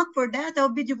was not for that, I'll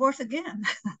be divorced again.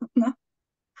 No?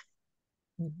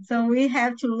 So we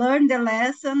have to learn the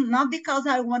lesson, not because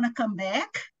I want to come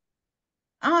back.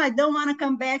 Oh, I don't want to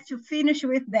come back to finish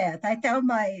with that. I tell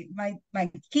my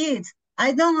kids,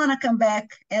 I don't want to come back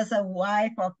as a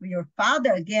wife of your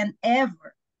father again,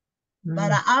 ever.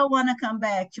 But I want to come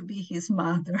back to be his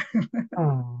mother.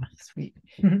 Oh, sweet.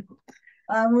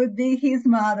 I would be his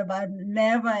mother, but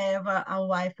never, ever a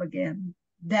wife again.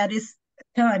 That is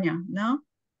Tanya, no?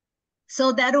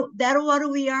 So that what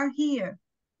we are here.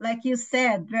 Like you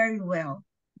said, very well,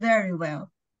 very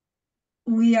well.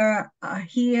 We are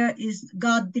here is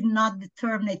God did not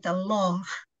determine a law.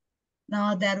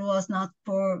 No, that was not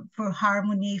for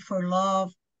harmony, for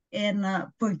love, and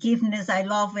forgiveness. I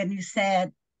love when you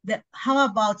said that. How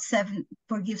about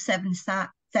forgive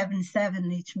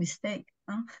 77 each mistake?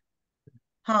 Huh?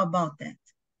 How about that?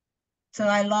 So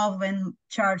I love when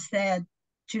Charles said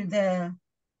to the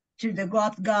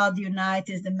God unite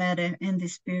is the matter and the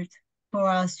spirit, for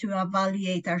us to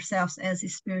evaluate ourselves as a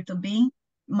spiritual being.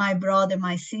 My brother,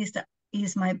 my sister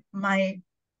is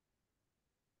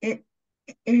it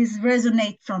is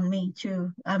resonate from me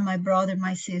too. My brother,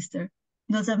 my sister.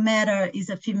 Doesn't matter is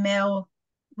a female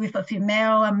with a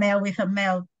female, a male with a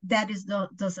male. That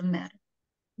doesn't matter.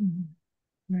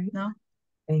 Right. No.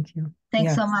 Thank you.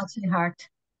 Thanks so much, sweetheart.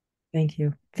 Thank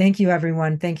you. Thank you,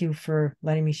 everyone. Thank you for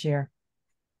letting me share.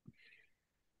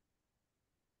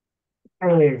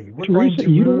 Hey, we're Teresa, going to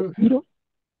move. you don't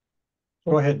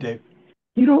Go ahead, Dave.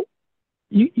 you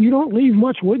don't leave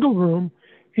much wiggle room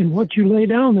in what you lay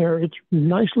down there. It's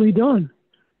nicely done.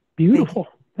 Beautiful.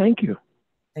 Thank you.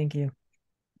 Thank you.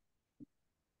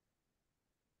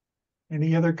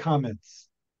 Any other comments?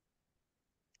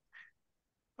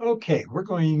 Okay, we're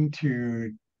going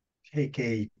to take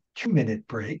a 2-minute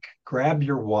break, grab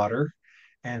your water,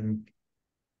 and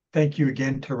thank you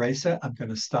again, Teresa. I'm going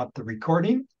to stop the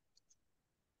recording.